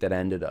deviate, that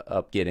ended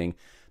up getting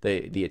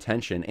the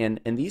attention.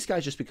 And these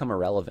guys just become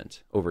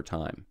irrelevant over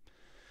time.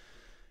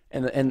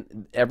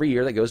 And every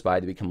year that goes by,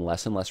 they become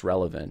less and less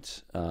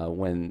relevant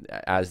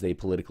as they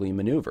politically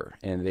maneuver.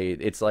 And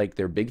it's like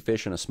they're big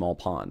fish in a small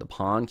pond. The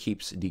pond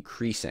keeps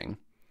decreasing,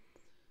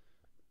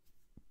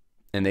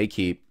 and they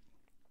keep,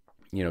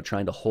 you know,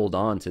 trying to hold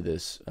on to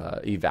this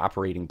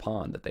evaporating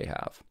pond that they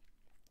have.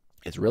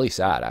 It's really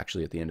sad,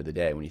 actually, at the end of the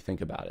day, when you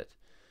think about it.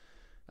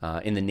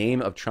 In the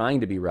name of trying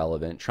to be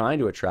relevant, trying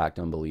to attract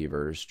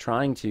unbelievers,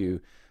 trying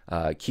to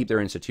keep their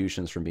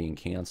institutions from being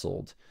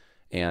canceled,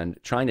 and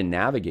trying to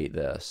navigate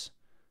this.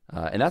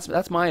 And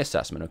that's my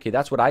assessment, okay?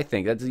 That's what I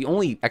think. That's the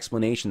only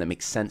explanation that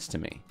makes sense to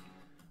me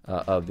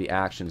of the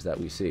actions that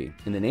we see.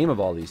 In the name of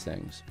all these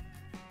things,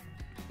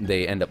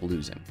 they end up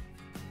losing.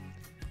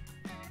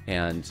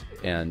 And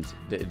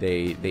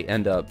they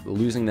end up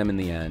losing them in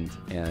the end,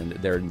 and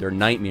their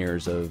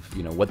nightmares of,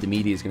 you know, what the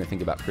media is going to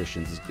think about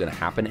Christians is going to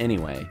happen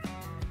anyway.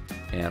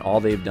 And all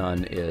they've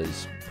done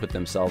is put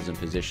themselves in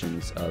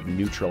positions of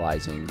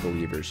neutralizing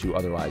believers who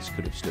otherwise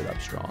could have stood up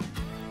strong.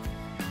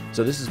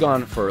 So this has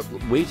gone for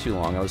way too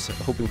long. I was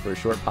hoping for a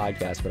short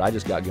podcast, but I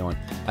just got going.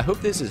 I hope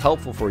this is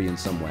helpful for you in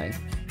some way,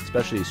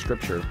 especially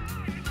scripture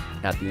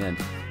at the end.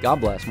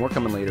 God bless. More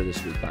coming later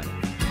this week. Bye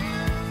now.